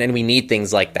important, and we need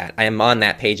things like that. I am on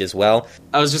that page as well.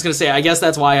 I was just going to say, I guess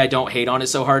that's why I don't hate on it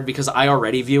so hard, because I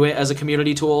already view it as a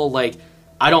community tool. Like,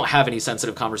 I don't have any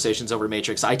sensitive conversations over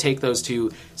Matrix. I take those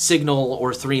to Signal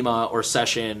or Threema or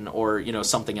Session or,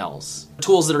 something else.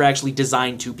 Tools that are actually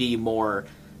designed to be more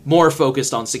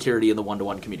focused on security and the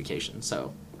one-to-one communication,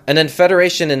 so... And then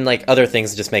Federation and like other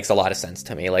things just makes a lot of sense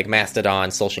to me, like Mastodon,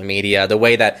 social media, the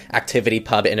way that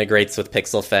ActivityPub integrates with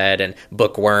PixelFed and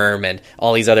Bookworm and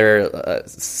all these other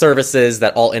services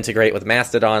that all integrate with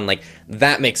Mastodon, like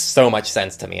that makes so much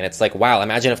sense to me. And it's like, wow,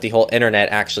 imagine if the whole internet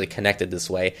actually connected this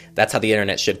way. That's how the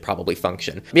internet should probably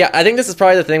function. But yeah, I think this is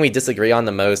probably the thing we disagree on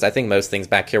the most. I think most things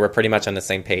back here we're pretty much on the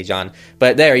same page on.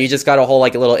 But there, you just got a whole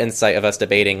like a little insight of us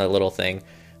debating a little thing.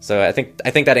 So I think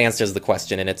that answers the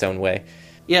question in its own way.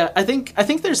 Yeah, I think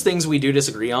there's things we do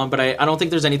disagree on, but I don't think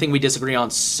there's anything we disagree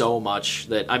on so much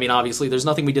that, I mean, obviously, there's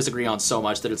nothing we disagree on so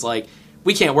much that it's like,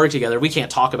 we can't work together, we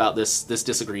can't talk about this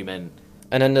disagreement.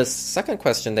 And then the second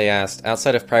question they asked,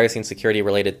 outside of privacy and security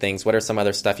related things, what are some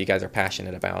other stuff you guys are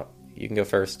passionate about? You can go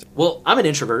first. Well, I'm an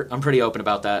introvert. I'm pretty open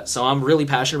about that. So I'm really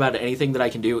passionate about anything that I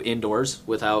can do indoors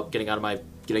without getting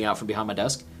out from behind my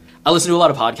desk. I listen to a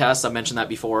lot of podcasts. I've mentioned that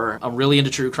before. I'm really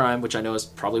into true crime, which I know is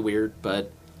probably weird,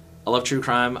 but I love true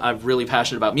crime. I'm really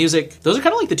passionate about music. Those are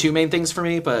kind of like the two main things for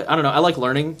me, but I don't know. I like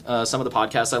learning. Some of the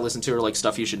podcasts I listen to are like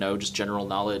Stuff You Should Know, just general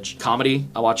knowledge. Comedy,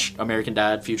 I watch American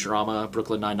Dad, Futurama,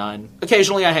 Brooklyn Nine-Nine.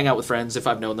 Occasionally I hang out with friends if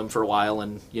I've known them for a while,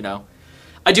 and,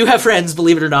 I do have friends,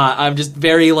 believe it or not. I'm just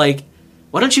very like,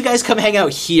 why don't you guys come hang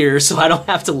out here so I don't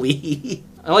have to leave?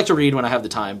 I like to read when I have the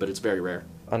time, but it's very rare.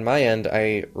 On my end,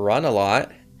 I run a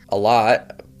lot,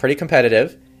 pretty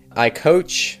competitive. I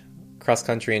coach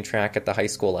cross-country and track at the high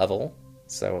school level,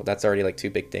 so that's already like two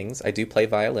big things. I do play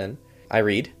violin. I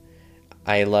read.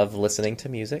 I love listening to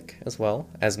music as well,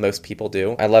 as most people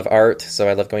do. I love art, so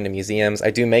I love going to museums.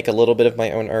 I do make a little bit of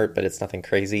my own art, but it's nothing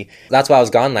crazy. That's why I was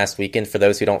gone last weekend. For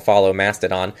those who don't follow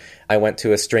Mastodon, I went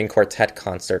to a string quartet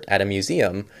concert at a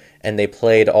museum, and they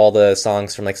played all the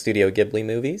songs from like Studio Ghibli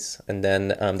movies, and then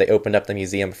they opened up the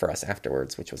museum for us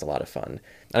afterwards, which was a lot of fun.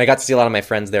 And I got to see a lot of my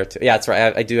friends there too. Yeah, that's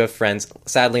right. I do have friends.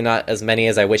 Sadly, not as many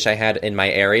as I wish I had in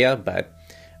my area, but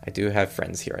I do have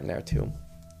friends here and there too.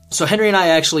 So Henry and I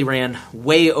actually ran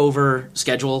way over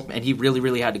schedule, and he really,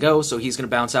 really had to go, so he's going to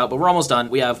bounce out. But we're almost done.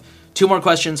 We have two more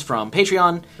questions from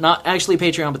Patreon. Not actually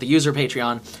Patreon, but the user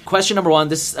Patreon. Question number one.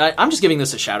 I'm just giving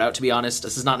this a shout-out, to be honest.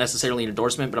 This is not necessarily an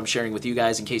endorsement, but I'm sharing with you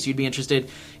guys in case you'd be interested.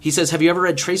 He says, have you ever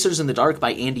read Tracers in the Dark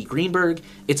by Andy Greenberg?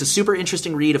 It's a super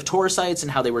interesting read of Tor sites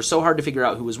and how they were so hard to figure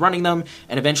out who was running them,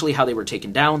 and eventually how they were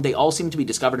taken down. They all seem to be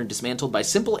discovered and dismantled by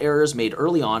simple errors made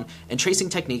early on and tracing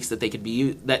techniques that they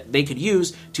could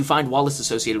use to find wallets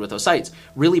associated with those sites.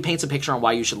 Really paints a picture on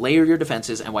why you should layer your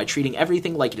defenses and why treating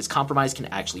everything like it is compromised can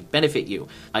actually benefit you.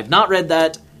 I've not read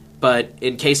that, but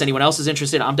in case anyone else is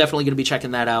interested, I'm definitely going to be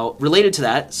checking that out. Related to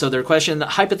that, so their question,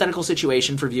 hypothetical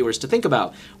situation for viewers to think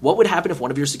about. What would happen if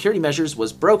one of your security measures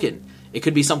was broken? It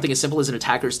could be something as simple as an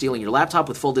attacker stealing your laptop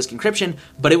with full disk encryption,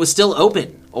 but it was still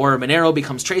open. Or Monero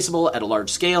becomes traceable at a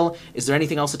large scale. Is there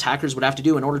anything else attackers would have to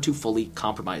do in order to fully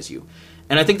compromise you?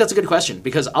 And I think that's a good question,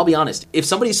 because I'll be honest, if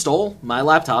somebody stole my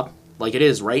laptop, like it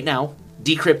is right now,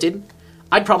 decrypted,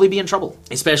 I'd probably be in trouble,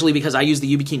 especially because I use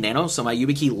the YubiKey Nano, so my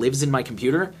YubiKey lives in my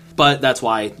computer, but that's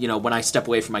why, when I step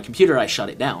away from my computer, I shut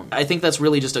it down. I think that's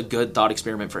really just a good thought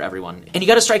experiment for everyone. And you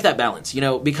gotta strike that balance,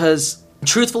 because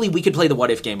Truthfully, we could play the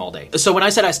what if game all day. So when I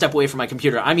said I step away from my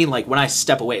computer, I mean like when I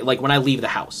step away, like when I leave the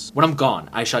house. When I'm gone,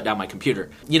 I shut down my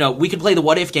computer. You know, we could play the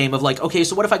what if game of like, okay,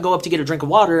 so what if I go up to get a drink of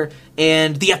water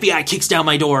and the FBI kicks down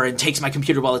my door and takes my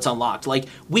computer while it's unlocked? Like,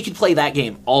 we could play that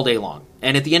game all day long.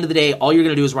 And at the end of the day, all you're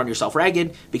going to do is run yourself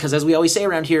ragged, because as we always say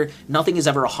around here, nothing is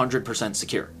ever 100%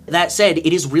 secure. That said,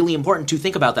 it is really important to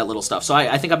think about that little stuff. So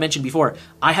I think I mentioned before,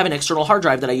 I have an external hard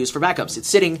drive that I use for backups. It's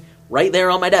sitting right there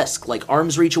on my desk, like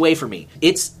arm's reach away from me.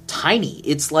 It's tiny.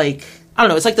 It's like, I don't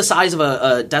know, it's like the size of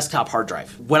a desktop hard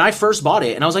drive. When I first bought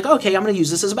it, and I was like, okay, I'm going to use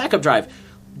this as a backup drive.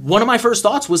 One of my first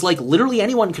thoughts was like, literally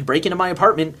anyone could break into my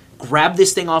apartment, grab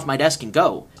this thing off my desk and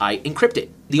go. I encrypt it.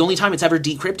 The only time it's ever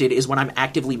decrypted is when I'm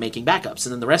actively making backups,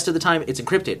 and then the rest of the time it's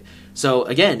encrypted. So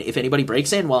again, if anybody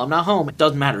breaks in while I'm not home, it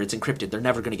doesn't matter, it's encrypted. They're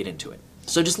never going to get into it.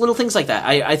 So just little things like that.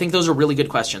 I think those are really good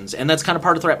questions, and that's kind of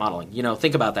part of threat modeling. You know,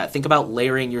 think about that. Think about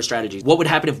layering your strategies. What would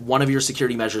happen if one of your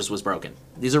security measures was broken?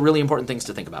 These are really important things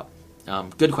to think about.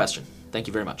 Good question. Thank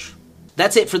you very much.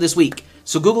 That's it for this week.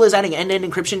 So Google is adding end-to-end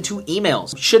encryption to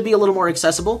emails. Should be a little more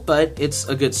accessible, but it's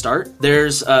a good start.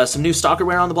 There's some new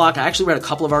stalkerware on the block. I actually read a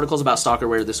couple of articles about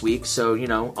stalkerware this week, so, you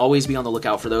know, always be on the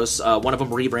lookout for those. One of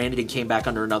them rebranded and came back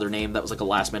under another name. That was like a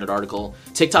last-minute article.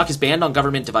 TikTok is banned on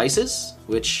government devices,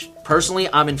 which personally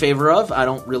I'm in favor of. I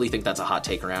don't really think that's a hot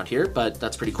take around here, but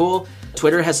that's pretty cool.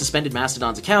 Twitter has suspended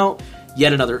Mastodon's account.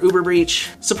 Yet another Uber breach.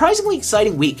 Surprisingly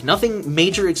exciting week. Nothing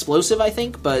major explosive, I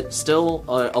think, but still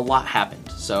a lot happened.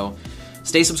 So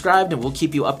stay subscribed and we'll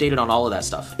keep you updated on all of that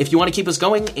stuff. If you want to keep us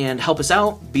going and help us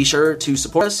out, be sure to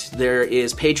support us. There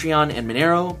is Patreon and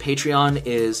Monero. Patreon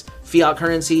is fiat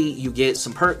currency. You get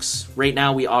some perks. Right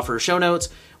now we offer show notes.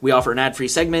 We offer an ad-free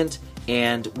segment.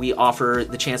 And we offer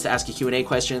the chance to ask a Q&A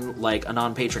question like a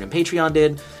non-patron and Patreon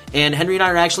did. And Henry and I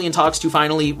are actually in talks to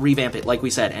finally revamp it, like we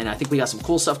said. And I think we got some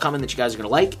cool stuff coming that you guys are going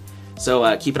to like.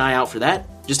 So keep an eye out for that.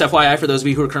 Just FYI, for those of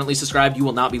you who are currently subscribed, you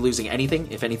will not be losing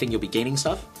anything. If anything, you'll be gaining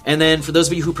stuff. And then for those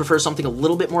of you who prefer something a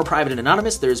little bit more private and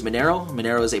anonymous, there's Monero.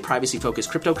 Monero is a privacy-focused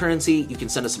cryptocurrency. You can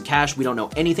send us some cash. We don't know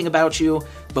anything about you,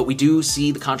 but we do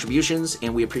see the contributions,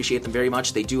 and we appreciate them very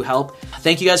much. They do help.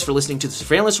 Thank you guys for listening to the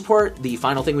Surveillance Report. The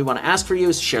final thing we want to ask for you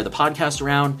is share the podcast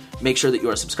around. Make sure that you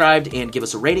are subscribed, and give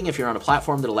us a rating if you're on a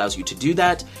platform that allows you to do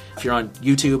that. If you're on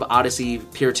YouTube, Odyssey,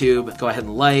 PeerTube, go ahead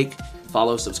and like,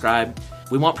 follow, subscribe.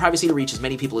 We want privacy to reach as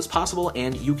many people as possible,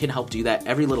 and you can help do that.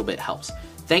 Every little bit helps.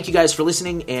 Thank you guys for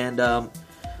listening, and I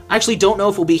actually don't know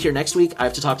if we'll be here next week. I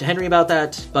have to talk to Henry about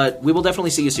that, but we will definitely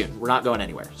see you soon. We're not going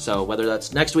anywhere. So whether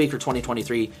that's next week or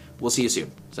 2023, we'll see you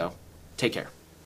soon. So take care.